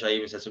outside Kirsch, I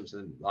even said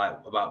something like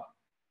about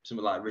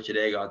something like Richard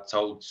Agard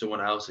told someone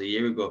else a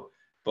year ago,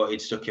 but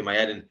he'd stuck in my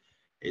head, and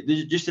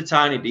there's just a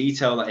tiny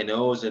detail that he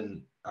knows.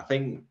 And I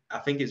think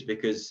it's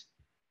because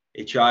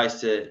he tries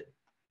to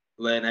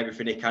learn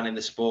everything he can in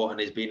the sport, and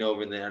he's been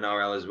over in the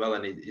NRL as well,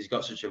 and he's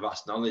got such a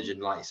vast knowledge,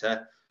 and like you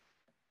said,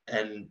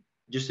 and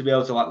just to be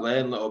able to like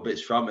learn little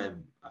bits from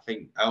him, I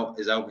think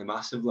has helped me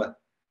massively.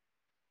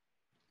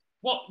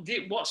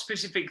 What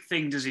specific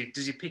thing does he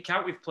pick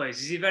out with players?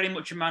 Is he very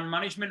much a man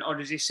management, or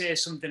does he say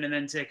something and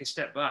then take a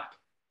step back?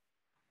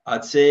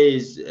 I'd say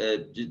he's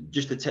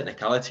just the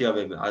technicality of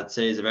him. I'd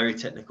say he's a very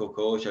technical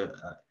coach.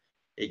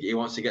 He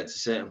wants to get to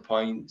certain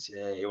points.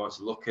 He wants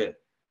to look at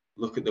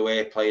the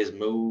way players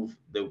move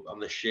on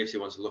the shifts. He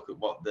wants to look at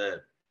what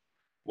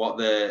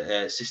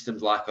the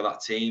system's like of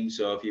that team.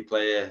 So if you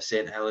play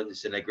St.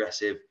 Helens and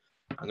aggressive,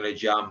 I'm going to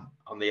jam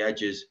on the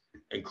edges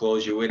and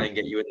close you in and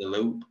get you in the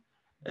loop.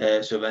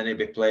 So then it'd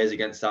be players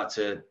against that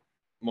to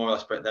more or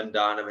less break them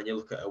down. And when you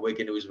look at a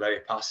Wigan who's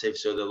very passive,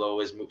 so they'll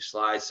always move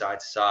side to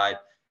side,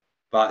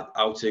 but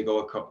how to go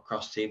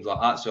across teams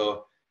like that.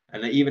 So,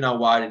 and even how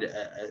wide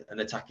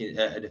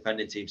a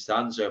defending team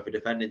stands. So if a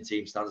defending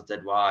team stands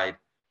dead wide,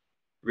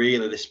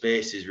 really the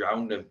space is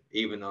round them,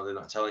 even though they're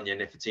not telling you.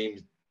 And if a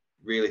team's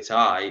really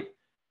tight,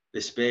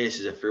 the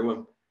spaces are through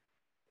them.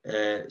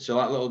 So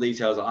like little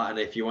details like that, and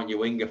if you want your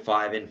winger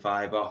 5 in,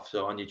 5 off,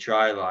 so on your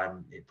try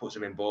line, it puts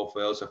them in both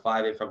ways. So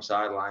 5 in from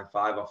sideline,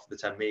 5 off the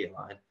 10-metre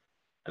line,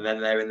 and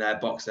then they're in their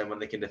box. Then when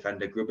they can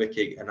defend a grubber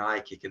kick, an eye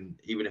kick, and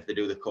even if they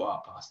do the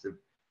cut-out pass,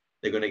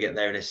 they're going to get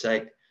there in a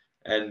sec.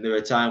 And there were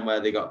a time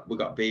where we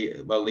got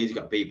beat. Well, Leeds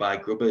got beat by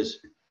grubbers.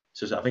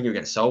 So I think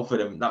against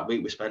Salford, and that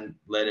week we spent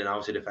learning how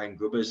to defend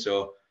grubbers.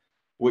 So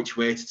which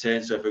way to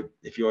turn. So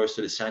if you're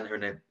stood at centre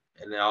and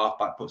the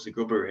halfback puts the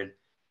grubber in,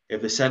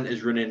 if the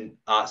centre's running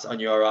on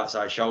your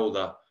outside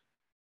shoulder,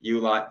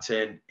 you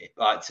turn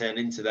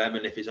into them,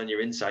 and if it's on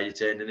your inside, you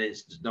turn in.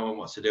 It's just knowing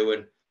what to do.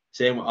 And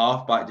same with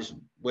halfback, just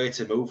way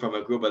to move from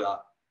a grubber that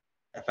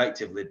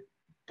effectively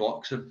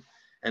blocks them.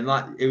 And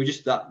it was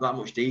just that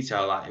much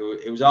detail.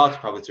 It was hard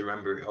probably to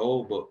remember it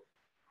all, but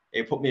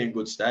it put me in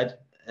good stead.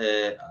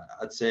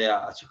 I'd say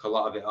I took a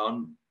lot of it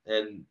on,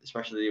 and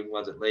especially the young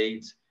lads at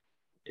Leeds.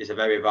 It's a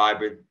very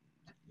vibrant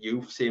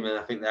youth team, and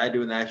I think they're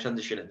doing their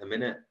transition at the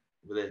minute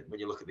when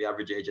you look at the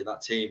average age of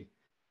that team.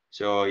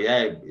 So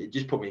yeah, it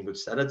just put me in good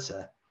stead, I'd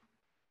say.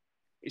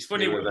 It's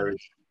funny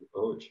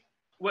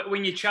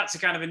when you chat to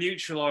kind of a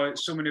neutral or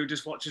someone who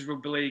just watches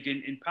rugby league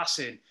in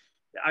passing,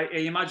 I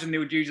imagine they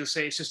would usually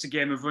say it's just a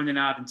game of running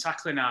hard and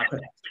tackling hard.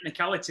 But the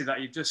technicality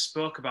that you've just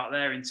spoke about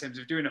there in terms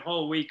of doing a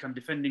whole week on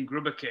defending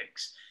grubber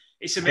kicks,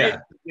 it's amazing.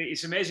 Yeah.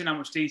 It's amazing how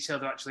much detail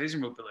there actually is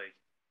in rugby league.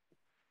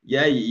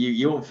 Yeah,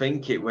 you won't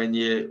think it when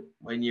you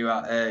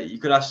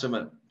could ask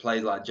some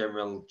players like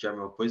general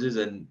quizzes,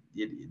 and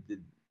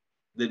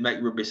they'd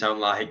make rugby sound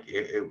like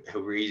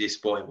a easy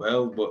sporting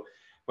world,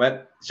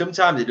 but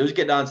sometimes it does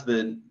get down to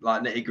the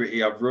nitty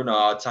gritty of run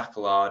hard,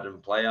 tackle hard,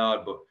 and play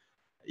hard. But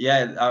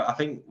yeah, I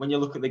think when you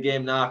look at the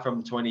game now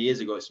from 20 years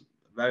ago, it's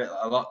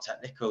a lot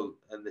technical,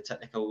 and the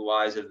technical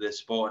wise of the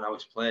sport and how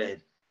it's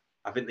played.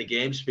 I think the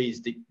game speed's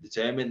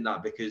determined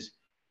that, because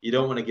you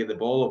don't want to give the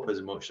ball up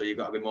as much, so you've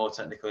got to be more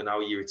technical in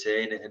how you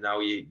retain it and how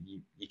you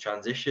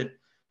transition.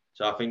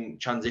 So I think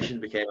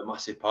transition became a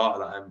massive part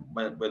of that,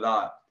 and with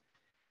that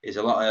is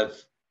a lot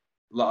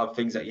of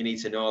things that you need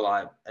to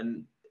know,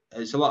 and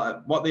it's a lot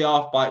of what the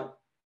halfback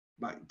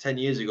back 10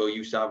 years ago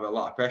used to have a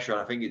lot of pressure,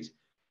 and I think it's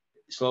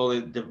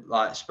slowly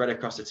spread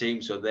across the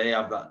team, so they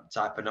have that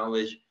type of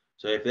knowledge.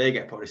 So if they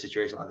get put in a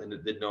situation like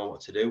that, they know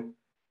what to do.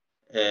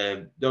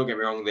 Don't get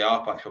me wrong, the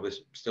halfback's probably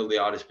still the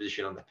hardest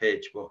position on the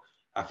pitch, but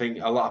I think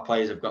a lot of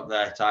players have got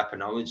their type of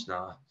knowledge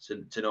now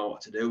to know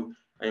what to do.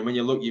 And when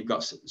you look, you've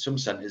got some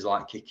centres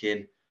like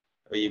kicking,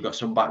 or you've got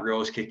some back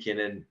rows kicking,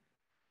 and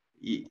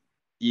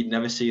you'd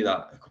never see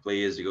that a couple of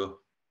years ago.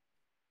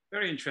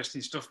 Very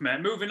interesting stuff,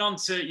 mate. Moving on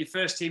to your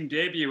first team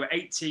debut at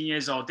 18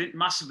 years old, didn't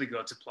massively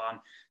go to plan.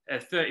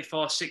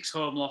 34-6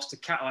 home loss to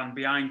Catalan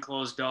behind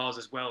closed doors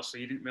as well, so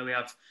you didn't really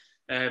have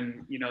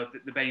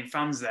the Bain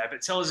fans there.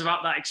 But tell us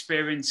about that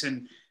experience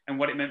and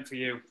what it meant for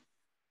you.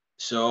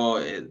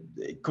 So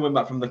coming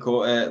back from the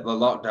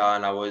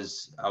lockdown, I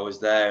was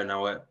there, and I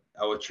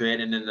was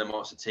training in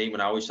amongst the team,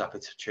 and I was happy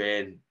to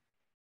train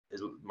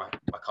as my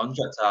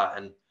contract out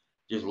and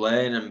just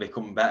learn and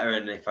become better.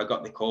 And if I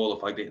got the call,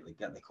 if I didn't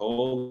get the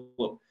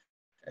call,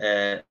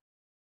 and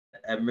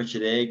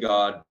Richard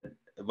Agard,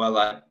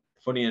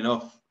 funny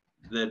enough,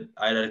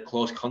 I had a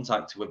close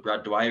contact with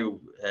Brad Dwyer, who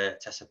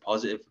tested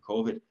positive for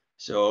COVID.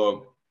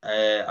 So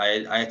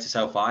I had to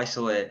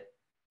self-isolate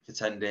for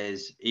 10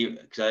 days,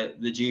 because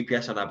the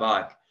GPS on my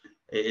back,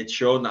 it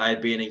showed that I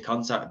had been in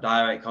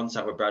direct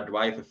contact with Brad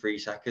Dwyer for 3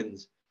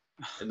 seconds.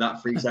 And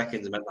that 3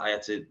 seconds meant that I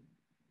had to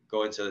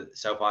go into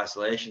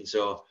self-isolation.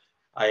 So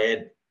I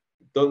had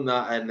done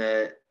that, and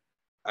I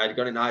had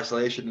gone in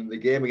isolation, and the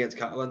game against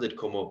Catalan had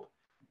come up.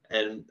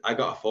 And I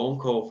got a phone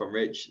call from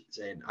Rich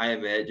saying, "Hi,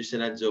 mate, just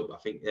an heads up, I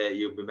think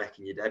you'll be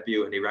making your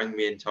debut." And he rang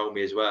me and told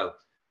me as well.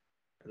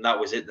 And that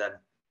was it then.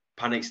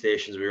 Panic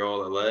stations were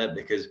all alert,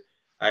 because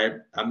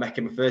I'm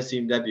making my first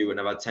team debut, and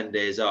I've had 10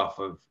 days off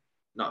of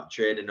not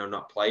training or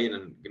not playing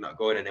and not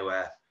going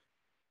anywhere.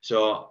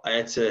 So I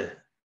had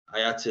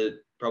to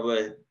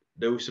probably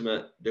do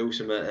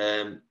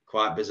something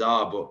quite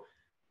bizarre. But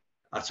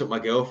I took my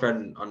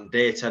girlfriend on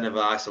day 10 of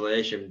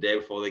isolation, day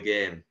before the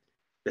game.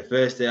 The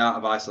first day out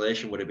of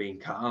isolation would have been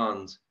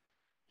Catalan's.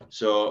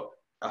 So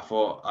I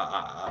thought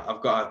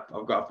I've got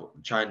to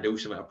try and do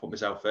something. I put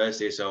myself first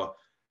here. So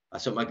I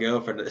took my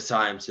girlfriend at the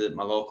time to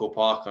my local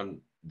park on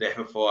the day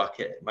before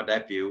my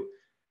debut,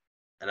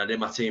 and I did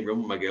my team run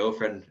with my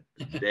girlfriend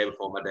the day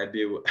before my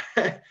debut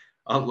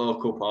on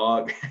local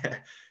park.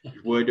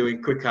 We're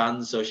doing quick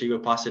hands, so she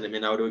was passing them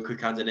in. I was doing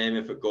quick hands and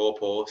aiming for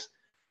goalposts.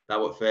 That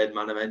was third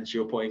man event. She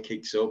was putting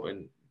kicks up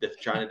and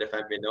trying to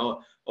defend me.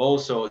 No, all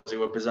sorts. It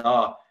was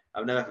bizarre.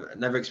 I've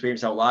never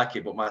experienced something like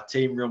it. But my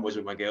team run was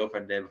with my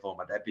girlfriend the day before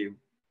my debut.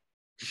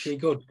 Is she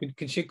good?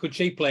 Could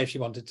she play if she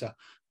wanted to?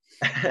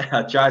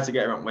 I tried to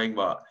get her on wing,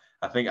 but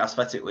I think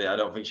aesthetically, I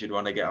don't think she'd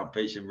want to get on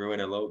pitch and ruin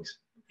her legs.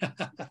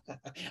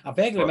 I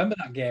vaguely remember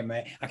that game,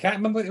 mate. I can't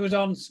remember if it was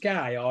on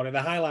Sky or if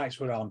the highlights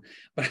were on,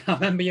 but I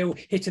remember you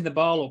hitting the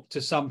ball up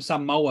to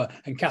Sam Mower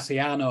and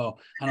Cassiano,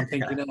 and I'm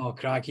thinking, oh,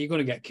 crikey, you're going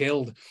to get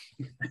killed.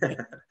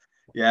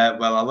 Yeah,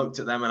 well, I looked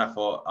at them and I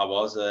thought I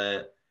was,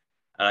 and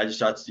I just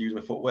had to use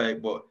my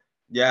footwork. But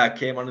yeah, I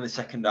came on in the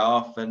second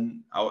half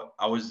and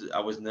I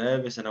was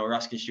nervous and I was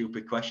asking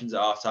stupid questions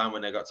at half time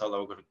when I got told I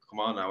was going to come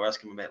on. I was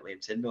asking my mate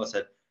Liam Tyndall. I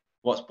said,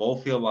 "What's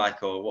ball feel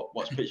like?" or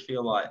 "What's pitch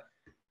feel like?"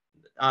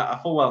 I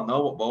full well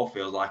know what ball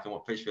feels like and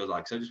what pitch feels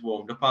like. So I just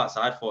warmed up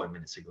outside 40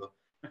 minutes ago.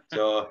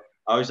 So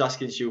I was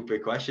asking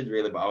stupid questions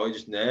really, but I was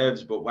just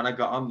nerves. But when I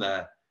got on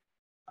there,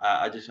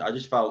 I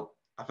just felt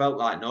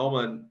like normal.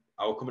 And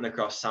I was coming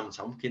across Sam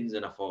Tompkins,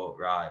 and I thought,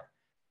 right,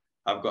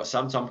 I've got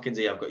Sam Tompkins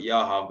here, I've got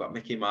Yaha, I've got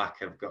Mickey Mack,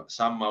 I've got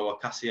Sam Mower,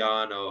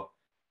 Cassiano,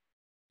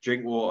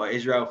 Drinkwater,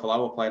 Israel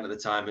Folau playing at the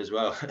time as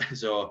well.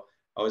 So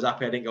I was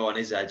happy I didn't go on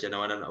his edge and I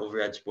went on the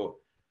other edge. But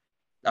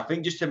I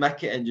think just to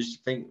make it and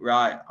just think,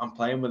 right, I'm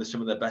playing with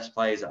some of the best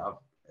players that I've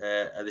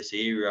at this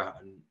era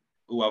and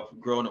who I've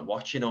grown up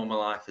watching all my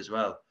life as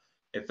well.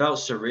 It felt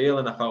surreal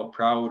and I felt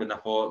proud and I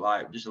thought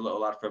like just a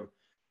little lad from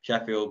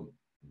Sheffield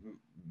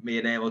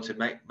being able to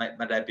make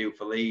my debut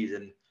for Leeds,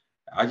 and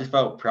I just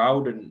felt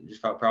proud and just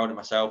felt proud of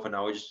myself, and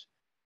I was just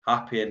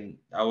happy, and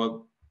I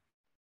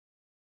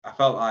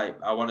felt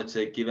like I wanted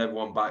to give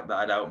everyone back that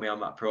had helped me on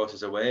that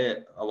process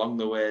along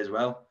the way as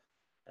well.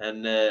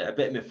 And a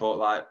bit of me thought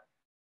like,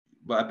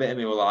 but a bit of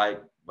me were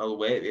like,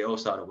 well, it all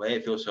started at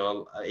Wakefield,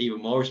 so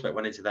even more respect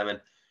went into them.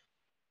 And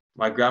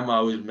my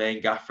grandma was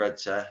main gaffer, I'd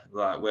say,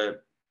 like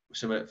where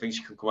some of the things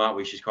she can come out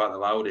with, she's quite the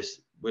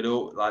loudest.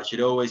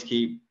 She'd always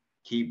keep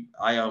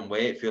eye on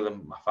Wakefield,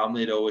 and my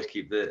family would always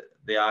keep the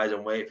eyes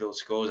on Wakefield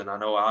scores, and I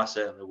know I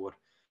certainly would.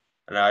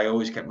 And I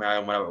always kept my eye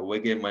on when I was at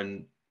Wigan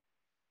when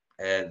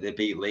they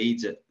beat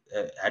Leeds at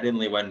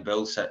Headingley when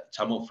Bill set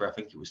Tom up for, I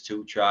think it was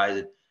 2 tries,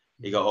 and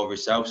he got over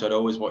himself. So I'd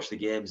always watch the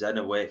games then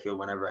at Wakefield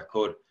whenever I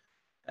could.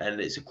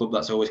 And it's a club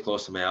that's always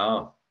close to my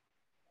heart.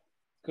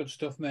 Good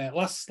stuff, mate.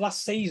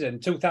 Last season,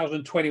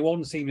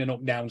 2021, seemed an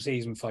up-down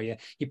season for you.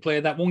 You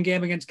played that one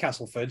game against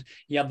Castleford.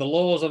 You had the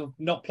lows of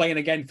not playing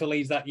again for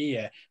Leeds that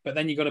year, but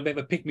then you got a bit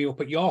of a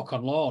pick-me-up at York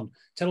on loan.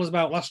 Tell us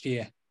about last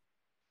year.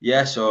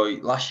 Yeah, so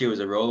last year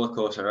was a roller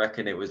coaster. I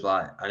reckon it was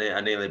like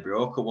I nearly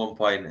broke at one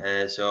point.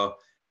 So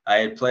I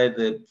had played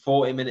the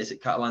 40 minutes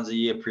at Catalans a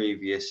year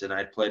previous, and I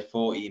had played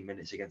 14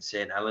 minutes against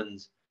St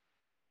Helens.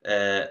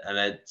 And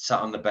I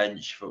sat on the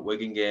bench for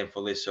Wigan game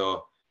fully.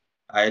 So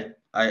I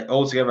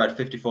altogether had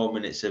 54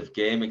 minutes of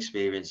game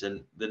experience,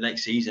 and the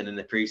next season in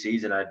the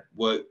pre-season I'd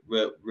worked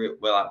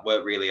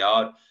really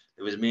hard.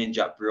 It was me and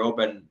Jack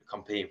Broben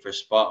competing for a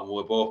spot, and we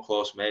were both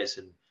close mates,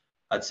 and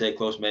I'd say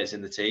close mates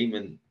in the team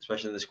and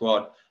especially in the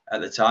squad at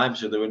the time.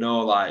 So there were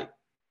no like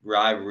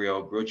rivalry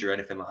or grudge or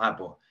anything like that.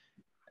 But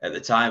at the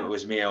time it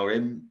was me or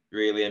him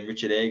really, and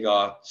Richard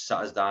Agar sat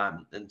us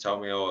down and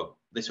told me, "Oh,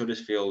 this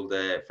Huddersfield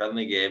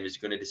friendly game is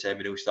going to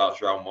determine who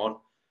starts round one."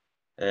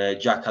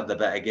 Jack had the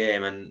better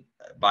game, and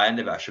by the end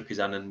of it, I shook his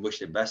hand and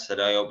wished him best. Said,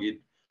 I hope you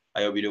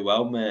do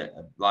well, mate.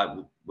 Like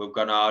we've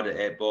gone hard at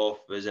it,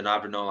 both of us, and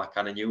I've done all I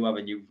can, and you have,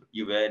 and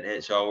you've earned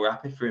it. So we're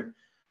happy for him.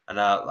 And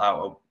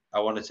I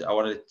wanted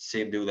to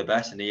see him do the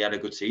best, and he had a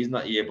good season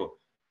that year. But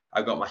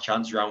I got my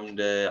chance round,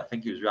 I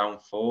think it was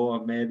round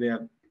 4, maybe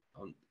on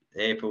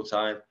April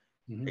time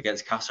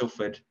against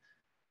Castleford.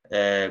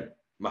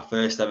 My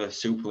first ever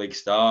Super League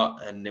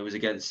start, and it was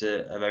against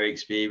a very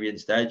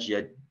experienced edge.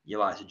 You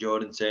like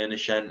Jordan Turner,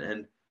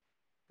 Shenton,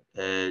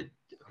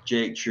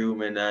 Jake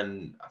Truman,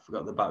 and I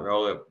forgot the back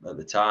row at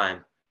the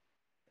time.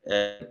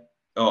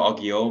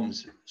 Oggy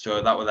Holmes.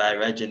 So that was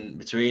their edge, and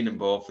between them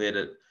both,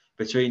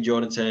 between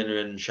Jordan Turner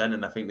and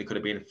Shenton, I think there could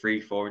have been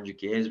 300-400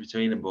 games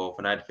between them both,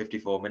 and I had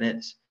 54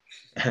 minutes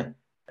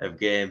of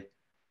game.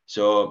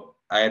 So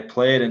I had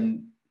played,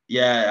 and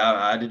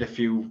yeah, I did a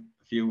few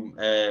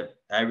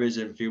errors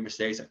and a few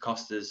mistakes that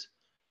cost us,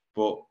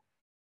 but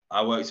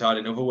I worked hard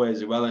in other ways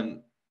as well.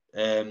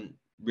 And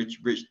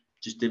Rich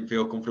just didn't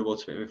feel comfortable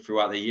to pick me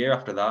throughout the year.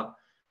 After that,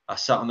 I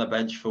sat on the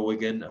bench for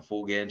Wigan, a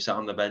full game, sat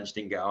on the bench,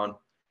 didn't get on.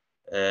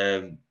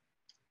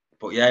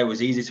 But yeah, it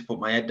was easy to put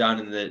my head down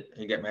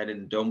and get my head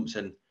in the dumps.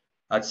 And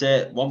I'd say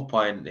at one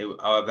point I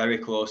was very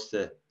close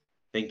to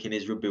thinking,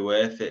 is rugby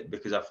worth it?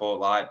 Because I thought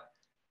like,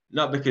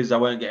 not because I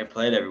weren't getting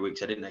played every week,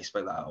 so I didn't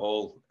expect that at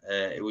all.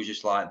 It was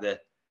just like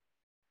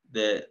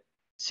the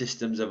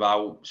systems of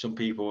how some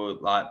people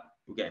were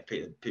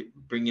getting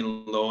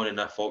bringing loan,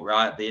 and I thought,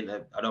 right,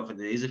 I don't think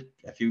there is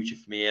a future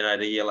for me, and I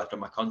had a year left on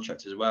my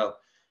contract as well,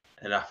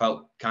 and I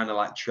felt kind of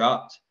like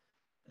trapped.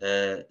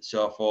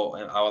 So I thought,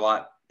 I was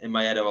like in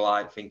my head, I was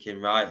like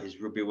thinking, right, is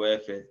rugby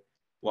worth it?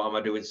 What am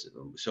I doing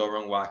so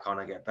wrong? Why can't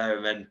I get better?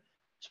 And then I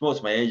spoke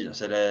to my agent. I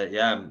said,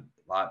 yeah, I'm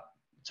like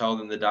told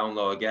them the down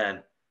low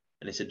again.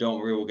 And he said, don't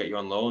worry, we'll get you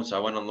on loan. So I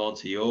went on loan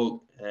to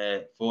York,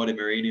 Ford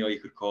Mourinho, you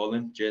could call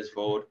him, James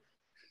Ford.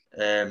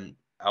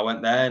 I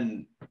went there,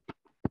 and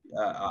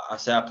I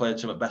say I played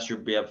some of the best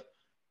rugby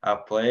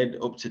I've played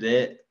up to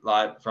date.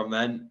 Like from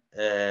then,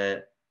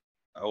 I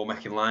was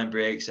making line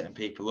breaks, setting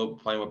people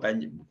up, playing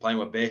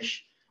with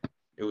Bish.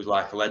 It was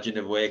like a legend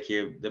of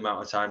Wakey, the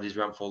amount of times he's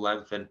ran full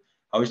length. And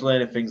I was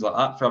learning things like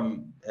that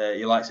from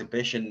your likes of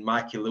Bish and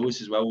Mikey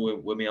Lewis as well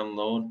with me on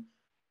loan.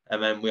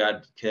 And then we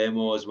had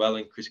Kermo as well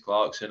and Chris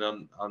Clarkson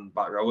on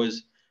back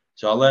rowers.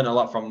 So I learned a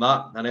lot from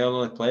that. And I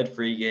only played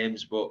 3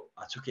 games, but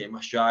I took it in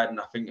my stride. And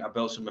I think I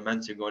built some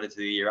momentum going into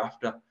the year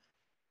after.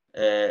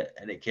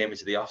 And it came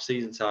into the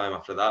off-season time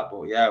after that.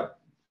 But yeah,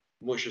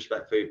 much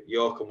respect for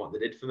York and what they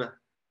did for me.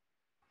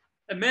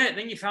 And mate,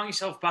 then you found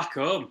yourself back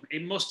home.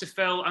 It must have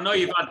felt, I know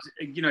you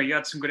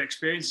had some good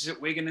experiences at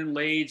Wigan and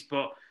Leeds,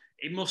 but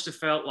it must have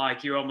felt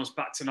like you're almost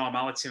back to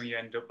normality when you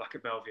end up back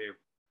at Bellevue.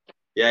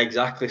 Yeah,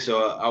 exactly.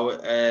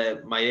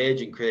 So my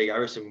agent Craig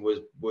Harrison he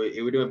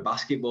was doing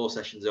basketball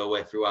sessions all the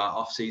way through our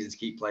off season to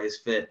keep players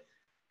fit,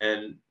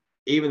 and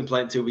even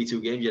playing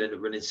 2v2 games, you end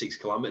up running 6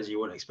 kilometers. You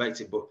wouldn't expect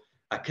it, but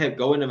I kept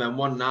going. And then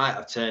one night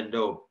I turned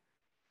up,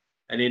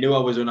 and he knew I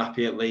was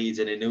unhappy at Leeds,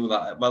 and he knew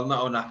that. Well,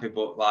 not unhappy,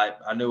 but like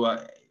I knew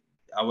I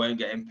weren't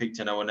getting picked,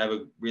 and I was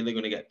never really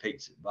going to get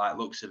picked. Like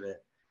looks of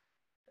it,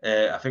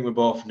 I think we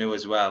both knew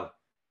as well.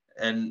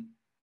 And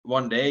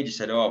one day he just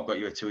said, "Oh, I've got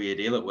you a 2-year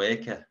deal at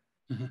Waker.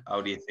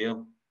 How do you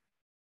feel?"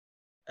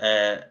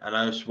 And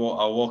I was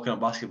walking on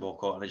basketball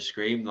court and I just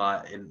screamed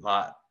in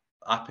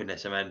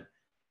happiness. And then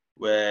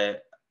where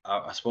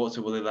I spoke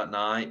to Willie that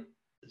night,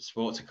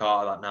 spoke to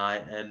Carter that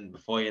night, and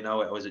before you know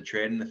it, I was at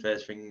training the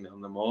first thing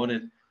in the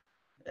morning.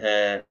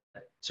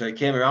 So it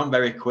came around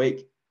very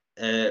quick,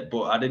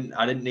 but I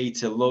didn't need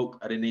to look.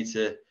 I didn't need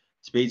to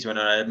speak to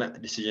anyone. I made the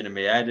decision in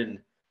my head, and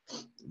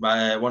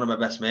one of my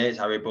best mates,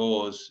 Harry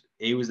Bowes,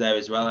 he was there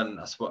as well, and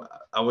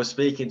I was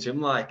speaking to him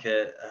like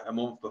a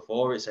month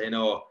before it, saying,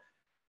 "Oh,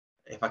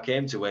 if I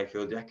came to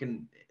Wakefield, I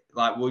can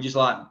we're just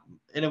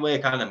in a way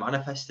kind of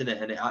manifesting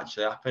it," and it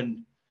actually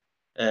happened.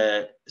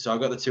 So I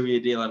got the 2-year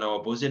deal, and I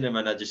was buzzing him,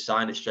 and I just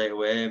signed it straight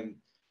away. And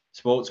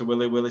spoke to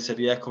Willie. Willie said,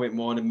 "Yeah, come in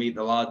morning, meet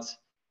the lads."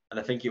 And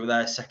I think it was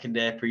their second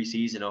day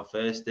pre-season or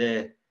first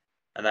day,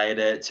 and I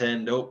had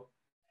turned up.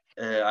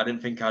 I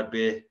didn't think I'd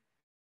be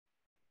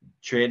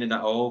training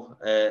at all.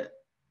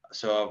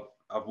 So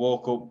I've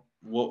woke up.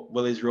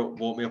 Willie's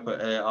woke me up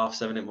at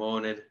 7:30 in the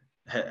morning,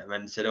 and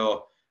then said,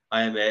 "Oh,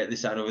 I am mate.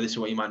 This is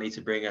what you might need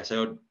to bring." I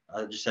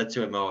just said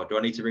to him, "Oh, do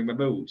I need to bring my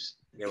boots?"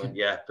 And he went,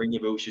 "Yeah, bring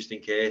your boots just in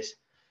case."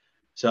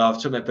 So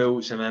I've took my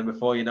boots, and then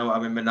before you know it,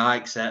 I'm in my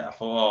Nike set. I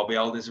thought, I'll be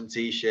holding some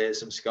t-shirts,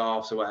 some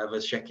scarves or whatever,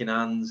 shaking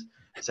hands,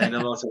 saying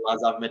hello to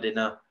lads, having my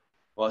dinner,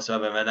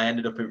 whatsoever. And then I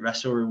ended up in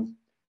wrestle room.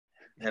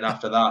 And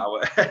after that, I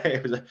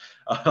was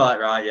like,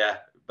 right, yeah,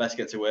 best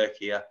get to work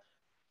here.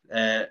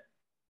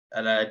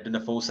 And I had done a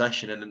full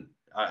session, and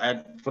I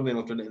had, funnily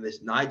enough, done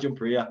this night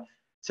jumper here,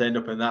 turned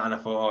up in that, and I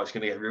thought, oh, it's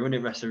going to get ruined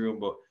in wrestle room.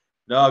 But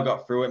no, I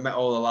got through it, met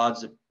all the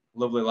lads,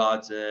 lovely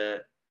lads,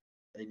 and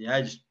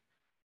yeah,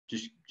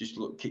 just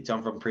kicked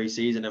on from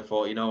pre-season and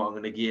thought, you know what, I'm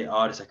going to give it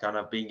hard as I can.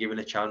 I've been given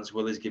a chance.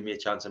 Willie's given me a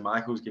chance, and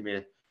Michael's given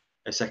me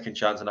a second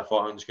chance. And I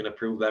thought I'm just going to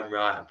prove them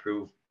right and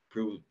prove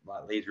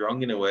like Leeds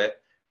wrong in a way.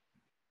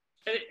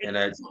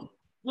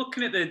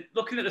 Looking at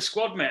the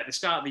squad, mate, at the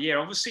start of the year,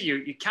 obviously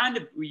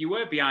you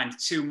were behind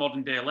 2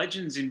 modern day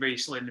legends in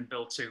Reece Lynn and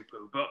Bill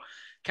Tupou, but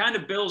kind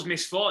of Bill's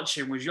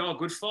misfortune was your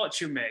good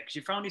fortune, mate, because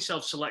you found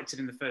yourself selected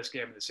in the first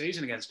game of the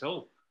season against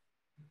Hull.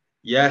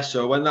 Yeah,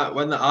 so when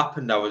that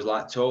happened, I was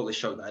like totally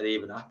shocked that it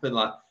even happened.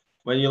 Like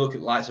when you look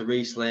at likes of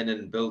Reece Lynn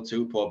and Bill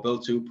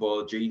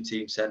Tupou, Dream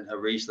Team Centre,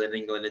 Reece Lynn,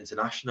 England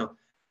International,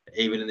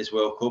 even in this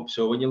World Cup.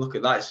 So when you look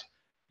at that,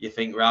 you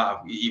think, right,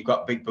 you've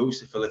got big boots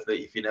to fill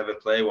if you never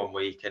play one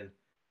week. And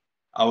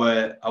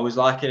I was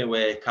like in a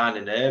way kind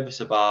of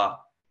nervous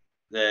about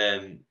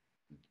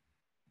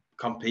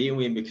competing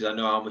with him, because I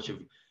know how much of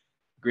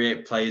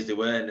great players they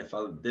were, and if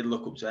I did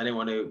look up to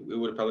anyone, it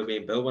would have probably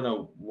been Bill when I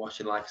was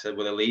watching, like I said,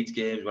 with the Leeds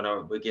games when I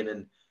was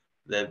beginning,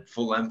 the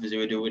full length as he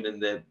were doing,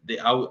 and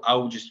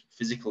how just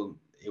physical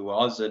he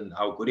was and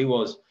how good he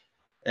was.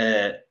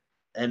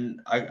 And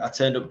I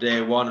turned up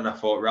day one, and I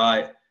thought,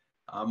 right,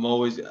 I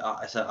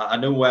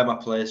knew where my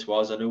place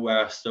was, I knew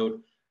where I stood,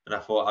 and I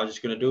thought I was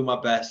just going to do my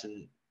best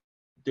and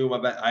do my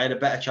best. I had a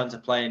better chance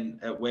of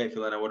playing at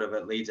Wakefield than I would have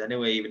at Leeds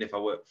anyway, even if I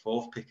were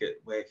 4th pick at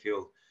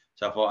Wakefield.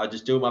 So I thought I'd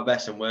just do my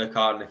best and work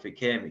hard, and if it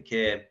came, it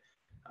came.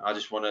 I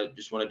just want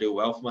to do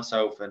well for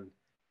myself. And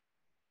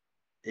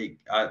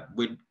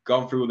we'd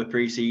gone through the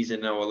pre-season,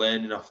 and I was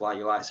learning off like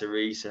your likes of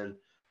Reece, and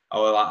I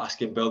was like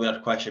asking Bill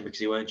that question because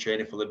he weren't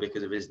training fully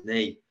because of his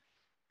knee,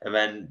 and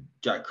then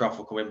Jack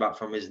Crawford coming back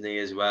from his knee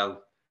as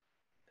well.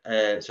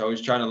 So I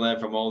was trying to learn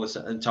from all this,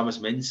 and Thomas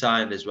Min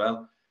signed as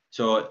well.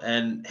 So,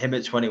 and him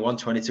at 21,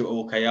 22 at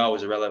OKR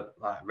was a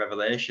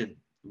revelation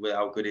with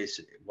how good he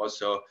was.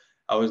 So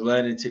I was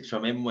learning tips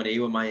from him when he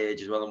was my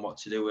age as well, and what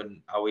to do,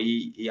 and how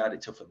he had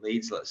it tough at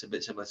Leeds. That's a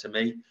bit similar to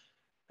me.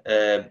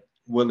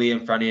 Willie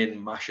and Franny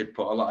and Mash had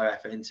put a lot of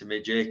effort into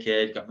me.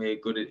 JK had got me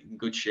in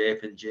good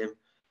shape, and Jim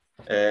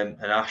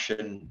and Ash,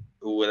 and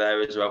who were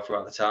there as well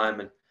throughout the time.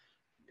 And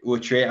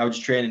I was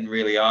training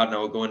really hard, and I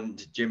was going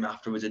to gym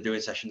afterwards and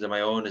doing sessions on my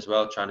own as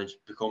well, trying to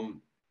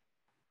become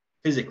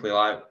physically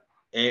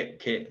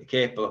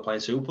capable of playing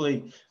Super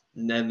League.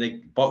 And then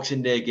the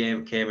Boxing Day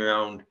game came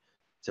around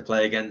to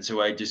play against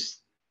who I just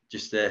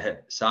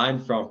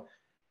signed from,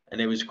 and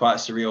it was quite a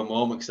surreal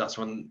moment, because that's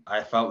when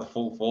I felt the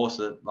full force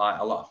of like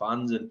a lot of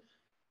fans. And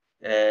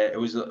it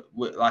was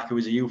like it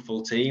was a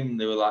youthful team.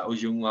 They were like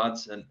us young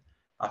lads, and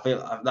I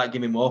feel that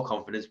gave me more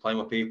confidence playing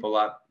with people.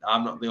 Like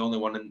I'm not the only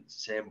one in the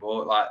same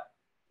boat. Like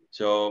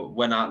so,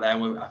 went out there,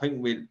 and I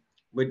think we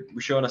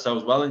showed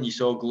ourselves well, and you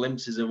saw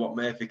glimpses of what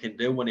Murphy can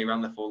do when he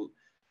ran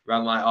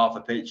like half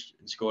a pitch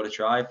and scored a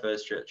try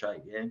first try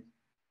game.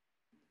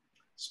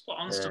 Spot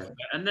on stuff.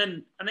 And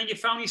then you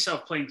found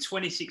yourself playing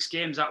 26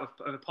 games out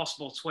of a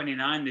possible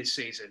 29 this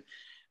season.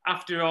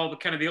 After all the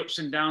kind of the ups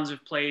and downs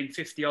of playing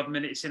 50 odd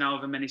minutes in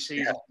however many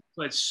seasons, you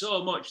played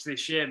so much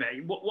this year,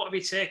 mate. What have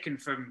you taken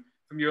from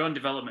your own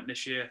development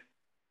this year?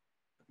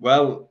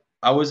 Well,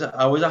 I was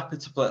happy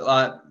to play.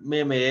 Like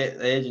me and my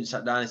agent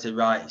sat down and said,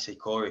 right, he said,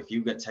 Corey, if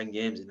you get 10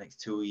 games in the next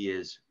 2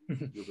 years,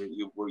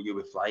 you'll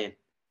be flying.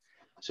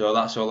 So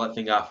that's all that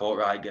thing I thought,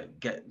 right,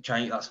 try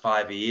and get that's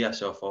 5 a year.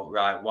 So I thought,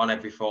 right, 1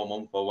 every 4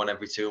 months or 1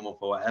 every 2 months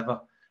or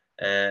whatever.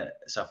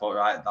 So I thought,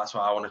 right, that's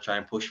what I want to try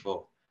and push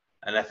for.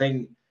 And I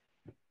think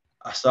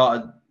I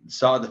started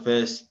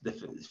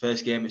the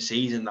first game of the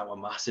season. That was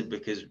massive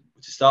because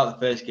to start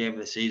the first game of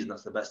the season,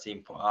 that's the best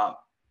team put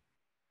out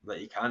that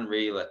you can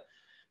really.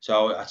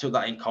 So I took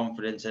that in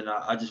confidence, and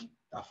I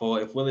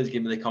thought if Willie's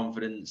given me the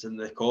confidence and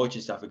the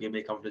coaching staff are giving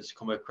me the confidence to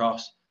come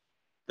across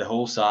the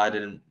whole side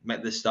and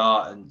make the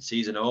start and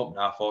season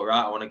opener, I thought,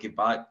 right, I want to give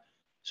back.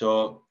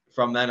 So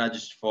from then I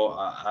just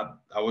thought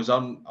I was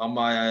on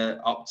my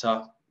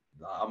Opta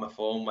on my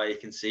phone where you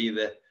can see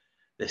the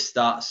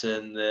stats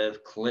and the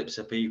clips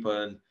of people,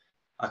 and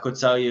I could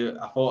tell you,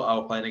 I thought I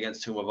was playing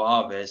against Tuma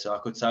Varve, so I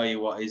could tell you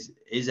what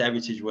his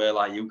heritage were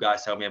like. You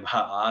guys tell me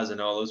about ours and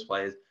all those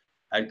players.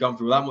 I'd gone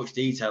through that much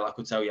detail. I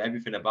could tell you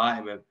everything about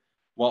him, and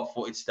what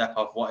foot he'd step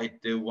off, what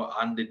he'd do, what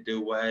hand he'd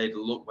do, where he'd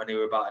look when he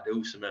were about to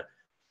do something.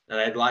 And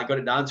I'd like got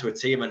it down to a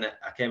team, and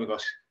I came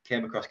across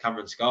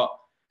Cameron Scott,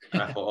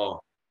 and I thought,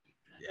 oh,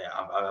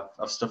 yeah,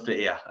 I've stuffed it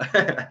here.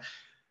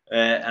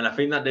 And I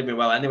think that did me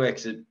well anyway,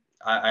 because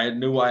I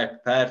knew what I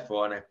prepared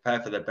for, and I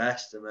prepared for the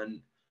best. And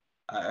then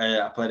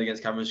I played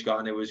against Cameron Scott,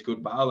 and it was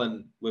good battle,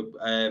 and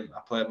I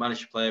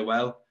managed to play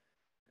well.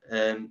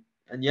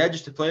 And yeah,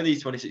 just to play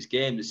these 26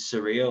 games, it's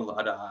surreal.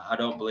 I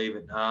don't believe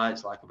it now.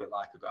 It's like a bit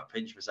like I've got to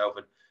pinch myself,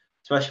 and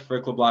especially for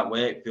a club like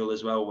Wakefield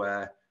as well,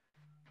 where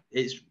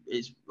it's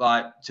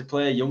like to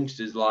play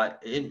youngsters, like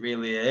it didn't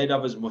really heard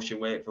of as much in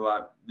Wakefield.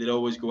 Like they'd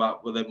always go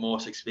out with a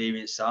most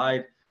experienced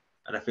side,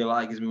 and I feel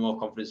like it gives me more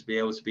confidence to be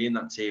able to be in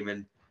that team.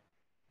 And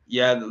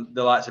yeah,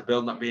 the likes of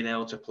Bill not being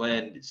able to play,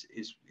 and it's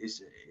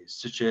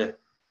such a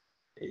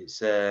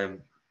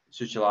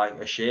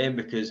like a shame,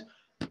 because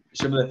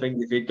some of the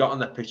things, if he'd got on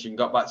the pitch and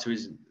got back to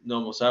his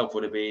normal self,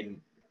 would have been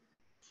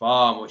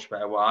far much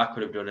better what I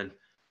could have done. And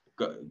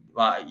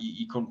like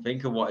you couldn't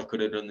think of what he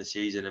could have done this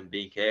season and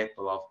been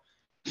capable of.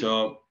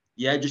 So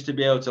yeah, just to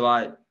be able to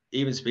like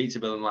even speak to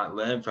Bill and like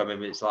learn from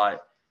him, it's like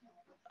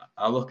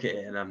I look at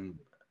it and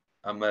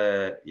I'm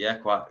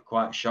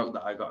quite shocked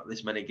that I got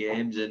this many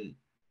games, and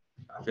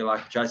I feel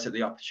like I tried to take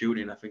the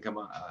opportunity, and I think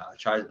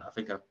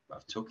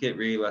I've took it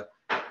really.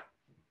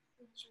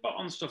 Spot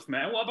on stuff,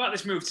 mate. What about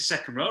this move to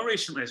second row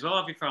recently as well?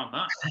 Have you found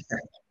that?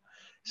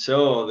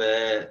 So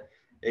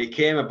it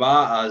came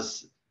about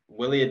as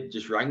Willie had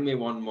just rang me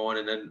one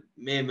morning, and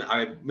me and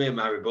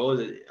Harry Bowes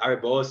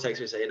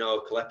texted me saying,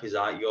 Kalepi's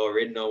out, you're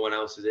in, no one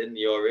else is in,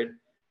 you're in.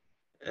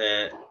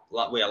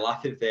 Like we a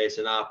laughing face,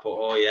 and I put,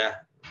 oh yeah,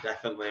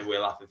 definitely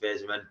we're laughing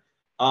face. And then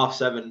half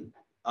seven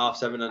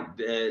on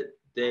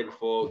day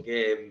before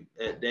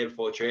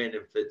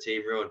training for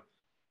team run,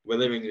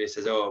 Willie rings me and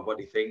says, oh, what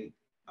do you think?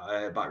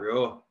 Back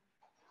row.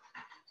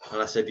 And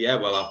I said, yeah,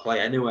 well, I'll play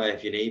anywhere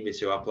if you need me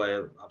to. I'll play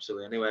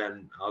absolutely anywhere,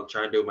 and I'll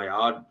try and do my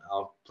hard.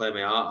 I'll play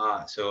my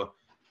heart out. So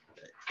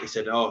he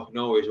said, oh,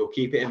 no worries, we'll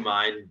keep it in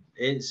mind.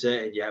 It ain't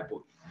certain yet,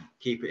 but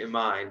keep it in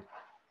mind.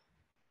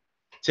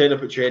 Turned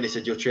up at training, he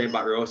said, you'll train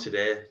back row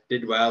today.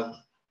 Did well.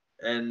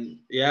 And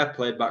yeah,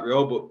 played back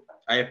row, but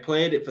I had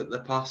played it for the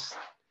past.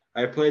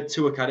 I had played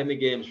 2 academy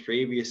games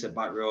previous at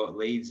back row at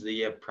Leeds the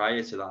year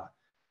prior to that.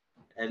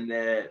 And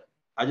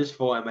I just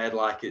thought in my head,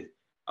 like,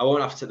 I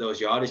won't have to take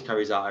those yardage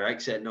carries out or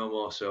exit no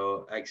more.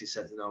 So exit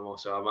sets no more.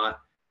 So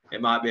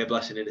it might be a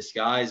blessing in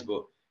disguise.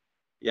 But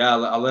yeah,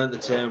 I learned the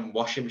term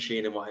washing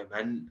machine and what it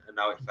meant and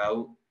how it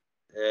felt.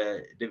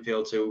 It didn't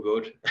feel too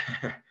good.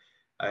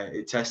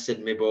 It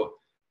tested me, but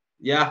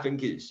yeah, I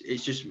think it's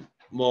just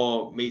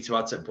more me to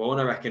add to the bone,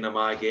 I reckon, in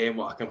my game,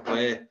 what I can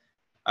play.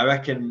 I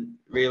reckon,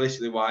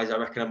 realistically wise, I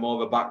reckon I'm more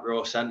of a back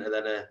row centre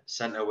than a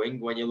centre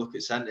wing. When you look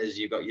at centres,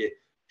 you've got your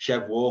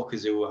Chev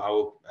Walkers, who I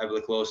was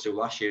heavily close to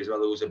last year as well,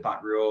 who was a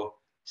back row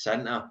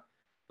centre.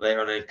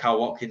 Later on, in Cal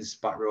Watkins,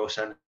 back row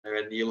centre,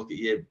 and you look at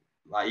your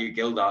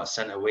Gildart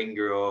centre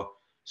winger, or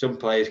some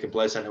players can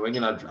play centre wing,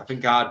 and I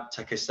think I'd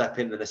take a step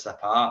in and a step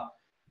out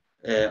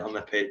on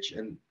the pitch,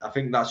 and I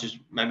think that's just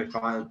made me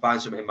find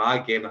something in my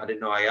game that I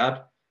didn't know I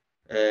had.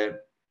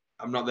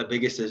 I'm not the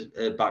biggest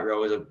back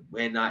rowers. I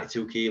weigh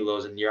 92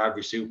 kilos, and your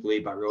average Super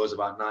League back row is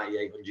about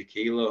 9,800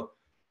 kilo.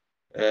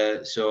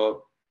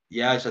 So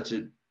yeah, I just had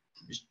to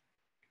just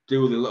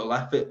do the little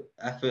effort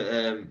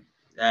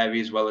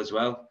areas well as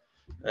well.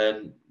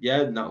 And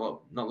yeah,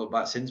 not looked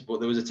back since. But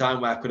there was a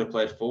time where I could have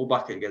played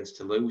fullback against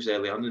Toulouse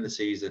early on in the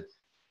season.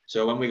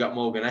 So when we got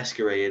Morgan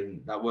Eskery,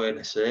 and that weren't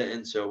a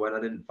certain. So when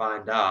I didn't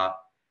find out,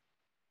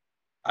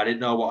 I didn't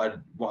know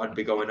what I'd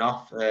be going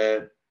off.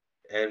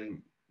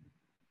 And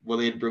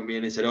Willie had brought me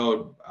in and said,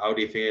 "Oh, how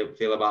do you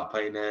feel about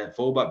playing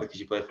fullback because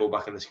you play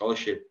fullback in the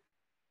scholarship?"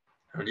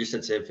 And I just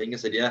said the same thing. I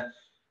said, "Yeah,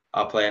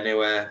 I'll play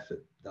anywhere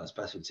that's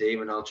best for the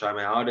team, and I'll try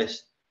my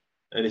hardest."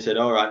 And he said,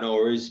 "All right, no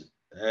worries."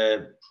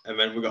 And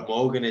then we got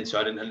Morgan in, so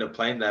I didn't end up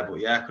playing there. But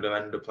yeah, I could have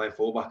ended up playing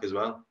fullback as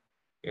well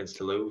against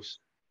Toulouse.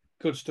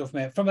 Good stuff,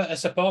 mate. From a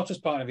supporter's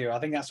point of view, I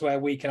think that's where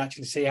we can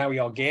actually see how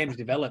your game's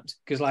developed.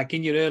 Because, like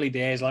in your early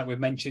days, like we've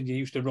mentioned, you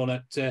used to run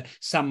at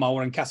Sam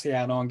Mower and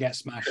Cassiano and get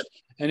smashed.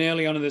 And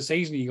early on in the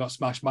season, you got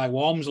smashed by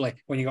Walmsley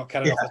when you got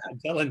carried off at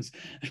St Helens,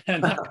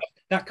 and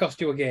that cost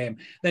you a game.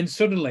 Then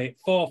suddenly,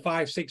 4,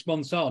 5, 6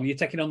 months on, you're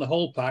taking on the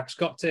whole pack,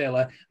 Scott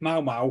Taylor,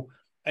 Mau,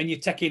 and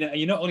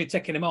you're not only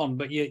taking them on,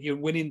 but you're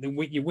winning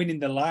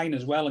the line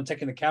as well and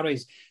taking the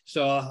carries.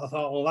 So I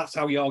thought, well, that's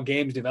how your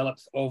game's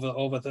developed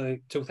over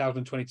the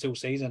 2022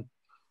 season.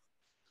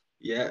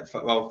 Yeah,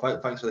 well,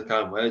 thanks for the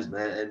kind words,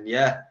 mate. And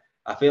yeah,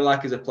 I feel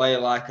like as a player,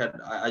 like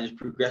I just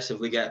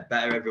progressively get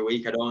better every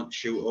week. I don't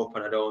shoot up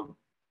and I don't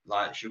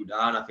like shoot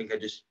down. I think I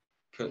just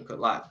could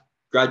like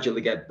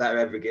gradually get better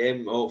every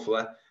game.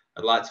 Hopefully,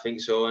 I'd like to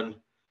think so. And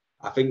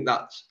I think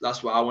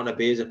that's what I want to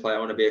be as a player. I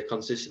want to be a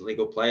consistently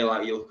good player.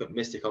 Like you look at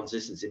Mr.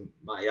 Consistency,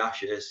 Matty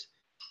Ashes,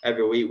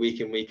 every week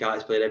in, week out,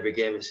 he's played every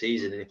game of the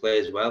season and he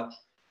plays well.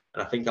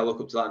 And I think I look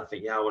up to that and I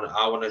think, yeah, I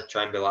want to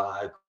try and be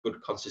like a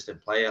good,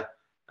 consistent player.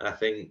 And I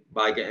think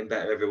by getting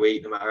better every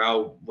week, no matter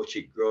how much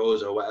it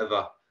grows or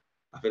whatever,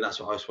 I think that's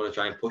what I just want to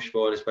try and push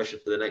for. And especially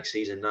for the next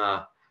season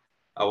now,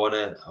 I want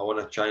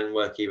to try and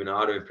work even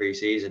harder in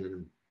pre-season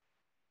and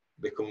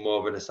become more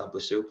of an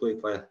established Super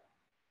League player.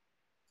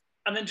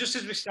 And then just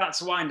as we start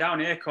to wind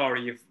down here,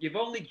 Corey, you've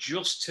only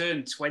just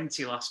turned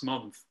 20 last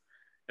month,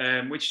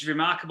 which is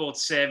remarkable to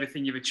say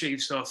everything you've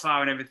achieved so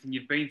far and everything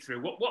you've been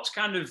through. What's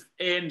kind of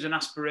aims and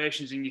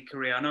aspirations in your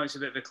career? I know it's a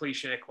bit of a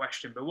cliche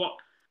question, but what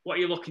are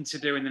you looking to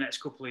do in the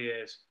next couple of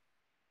years?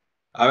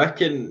 I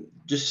reckon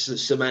just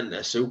cement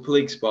a Super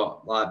League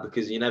spot, like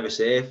because you're never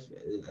safe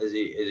as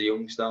a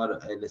young star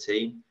in the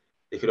team.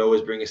 They could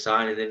always bring a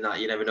signing in that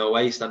you never know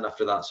where you stand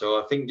after that.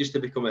 So I think just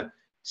to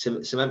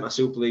cement my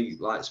Super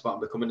League like spot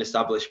and become an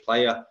established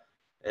player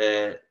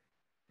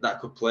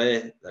that can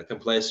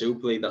play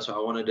Super League. That's what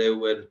I want to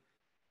do. And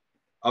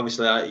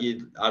obviously,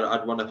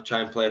 I'd want to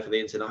try and play for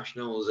the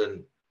internationals,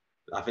 and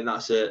I think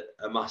that's a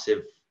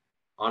massive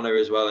honour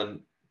as well. And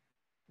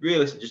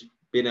really, just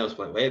being able to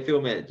play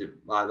Wakefield, mate,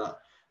 like that.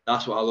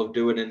 That's what I love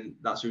doing, and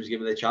that's who's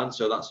giving me the chance.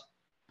 So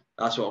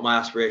that's what my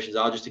aspirations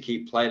are, just to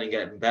keep playing and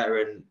getting better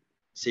and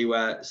see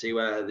where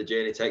the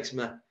journey takes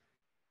me.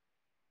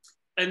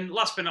 And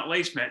last but not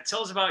least, mate,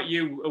 tell us about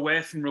you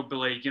away from Rugby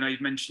League. You know, you've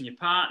mentioned your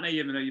partner,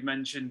 you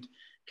mentioned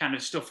kind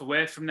of stuff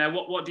away from there.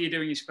 What do you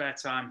do in your spare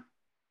time?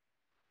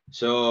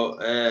 So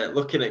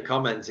looking at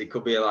comments, it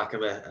could be like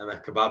I'm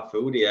a kebab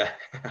foodie.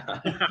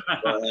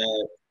 But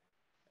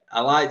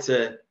I like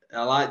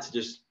to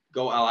just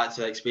go. I like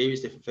to experience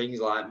different things.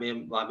 Like me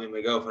and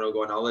my girlfriend will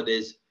go on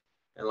holidays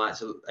and like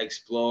to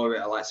explore it.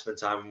 I like to spend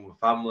time with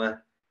my family.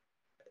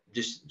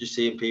 Just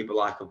seeing people,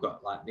 like I've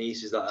got like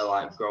nieces that are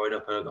like growing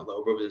up, and I've got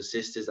little brothers and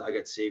sisters that I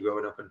get to see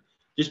growing up, and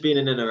just being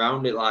in and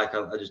around it. Like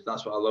I just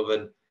that's what I love.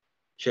 And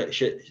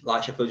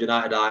like Sheffield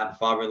United, my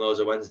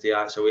father-in-law's a Wednesday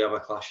night, so we have our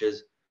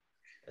clashes.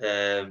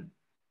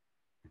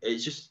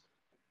 It's just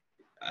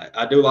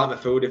I do like my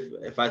food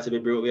if I had to be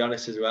brutally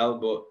honest as well,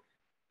 but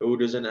who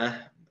doesn't?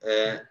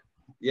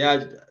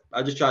 Yeah,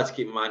 I just try to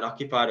keep my mind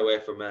occupied away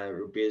from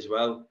rugby as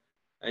well,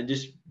 and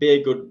just be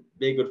a good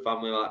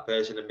family like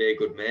person and be a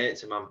good mate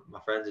to my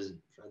friends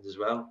as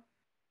well.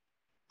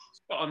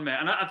 Spot on, mate.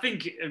 And I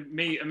think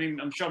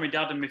I'm sure my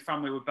dad and my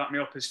family would back me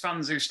up as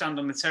fans who stand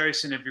on the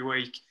terracing every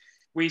week.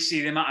 We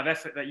see the amount of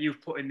effort that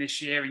you've put in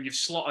this year, and you've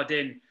slotted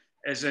in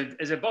as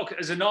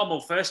a normal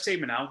first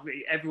teamer now.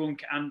 Everyone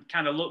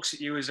kind of looks at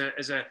you as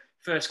a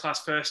first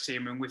class first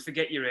team, and we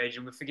forget your age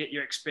and we forget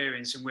your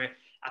experience, and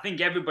I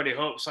think everybody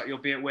hopes that you'll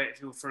be at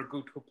Wakefield for a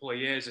good couple of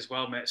years as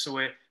well, mate. So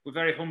we're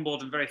very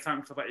humbled and very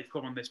thankful that you've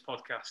come on this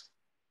podcast.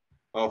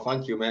 Oh,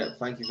 thank you, mate.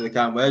 Thank you for the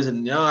kind words,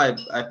 and I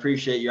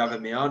appreciate you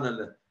having me on.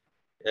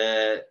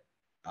 And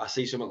I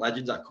see some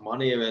legends that come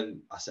on here,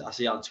 and I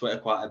see it on Twitter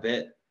quite a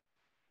bit.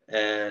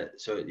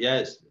 So yeah,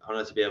 it's an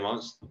honour to be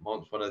amongst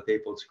one of the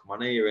people to come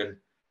on here, and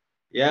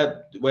yeah,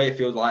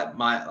 Wakefield like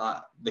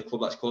the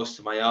club that's close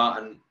to my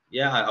heart, and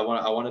yeah, I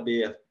want to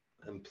be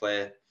and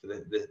play for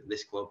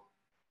this club.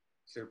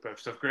 Super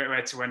stuff. Great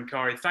way to end,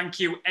 Corey. Thank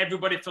you,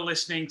 everybody, for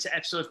listening to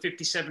episode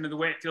 57 of the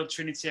Wakefield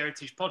Trinity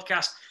Heritage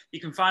Podcast. You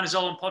can find us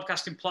all on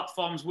podcasting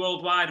platforms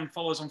worldwide and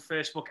follow us on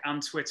Facebook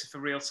and Twitter for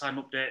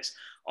real-time updates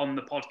on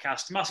the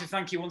podcast. Massive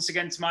thank you once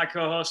again to my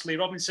co-host, Lee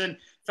Robinson.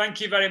 Thank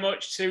you very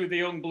much to the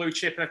young blue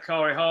chipper,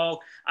 Corey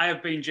Hall. I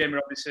have been Jamie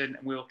Robinson,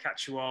 and we'll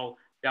catch you all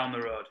down the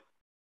road.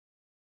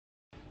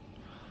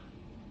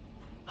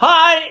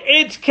 Hi,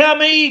 it's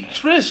Cammy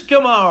Chris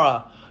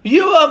Kamara.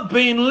 You have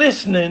been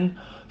listening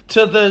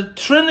to the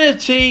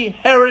Trinity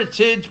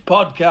Heritage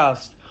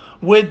Podcast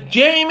with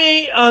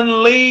Jamie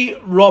and Lee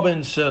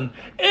Robinson.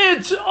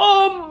 It's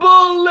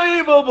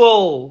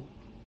unbelievable.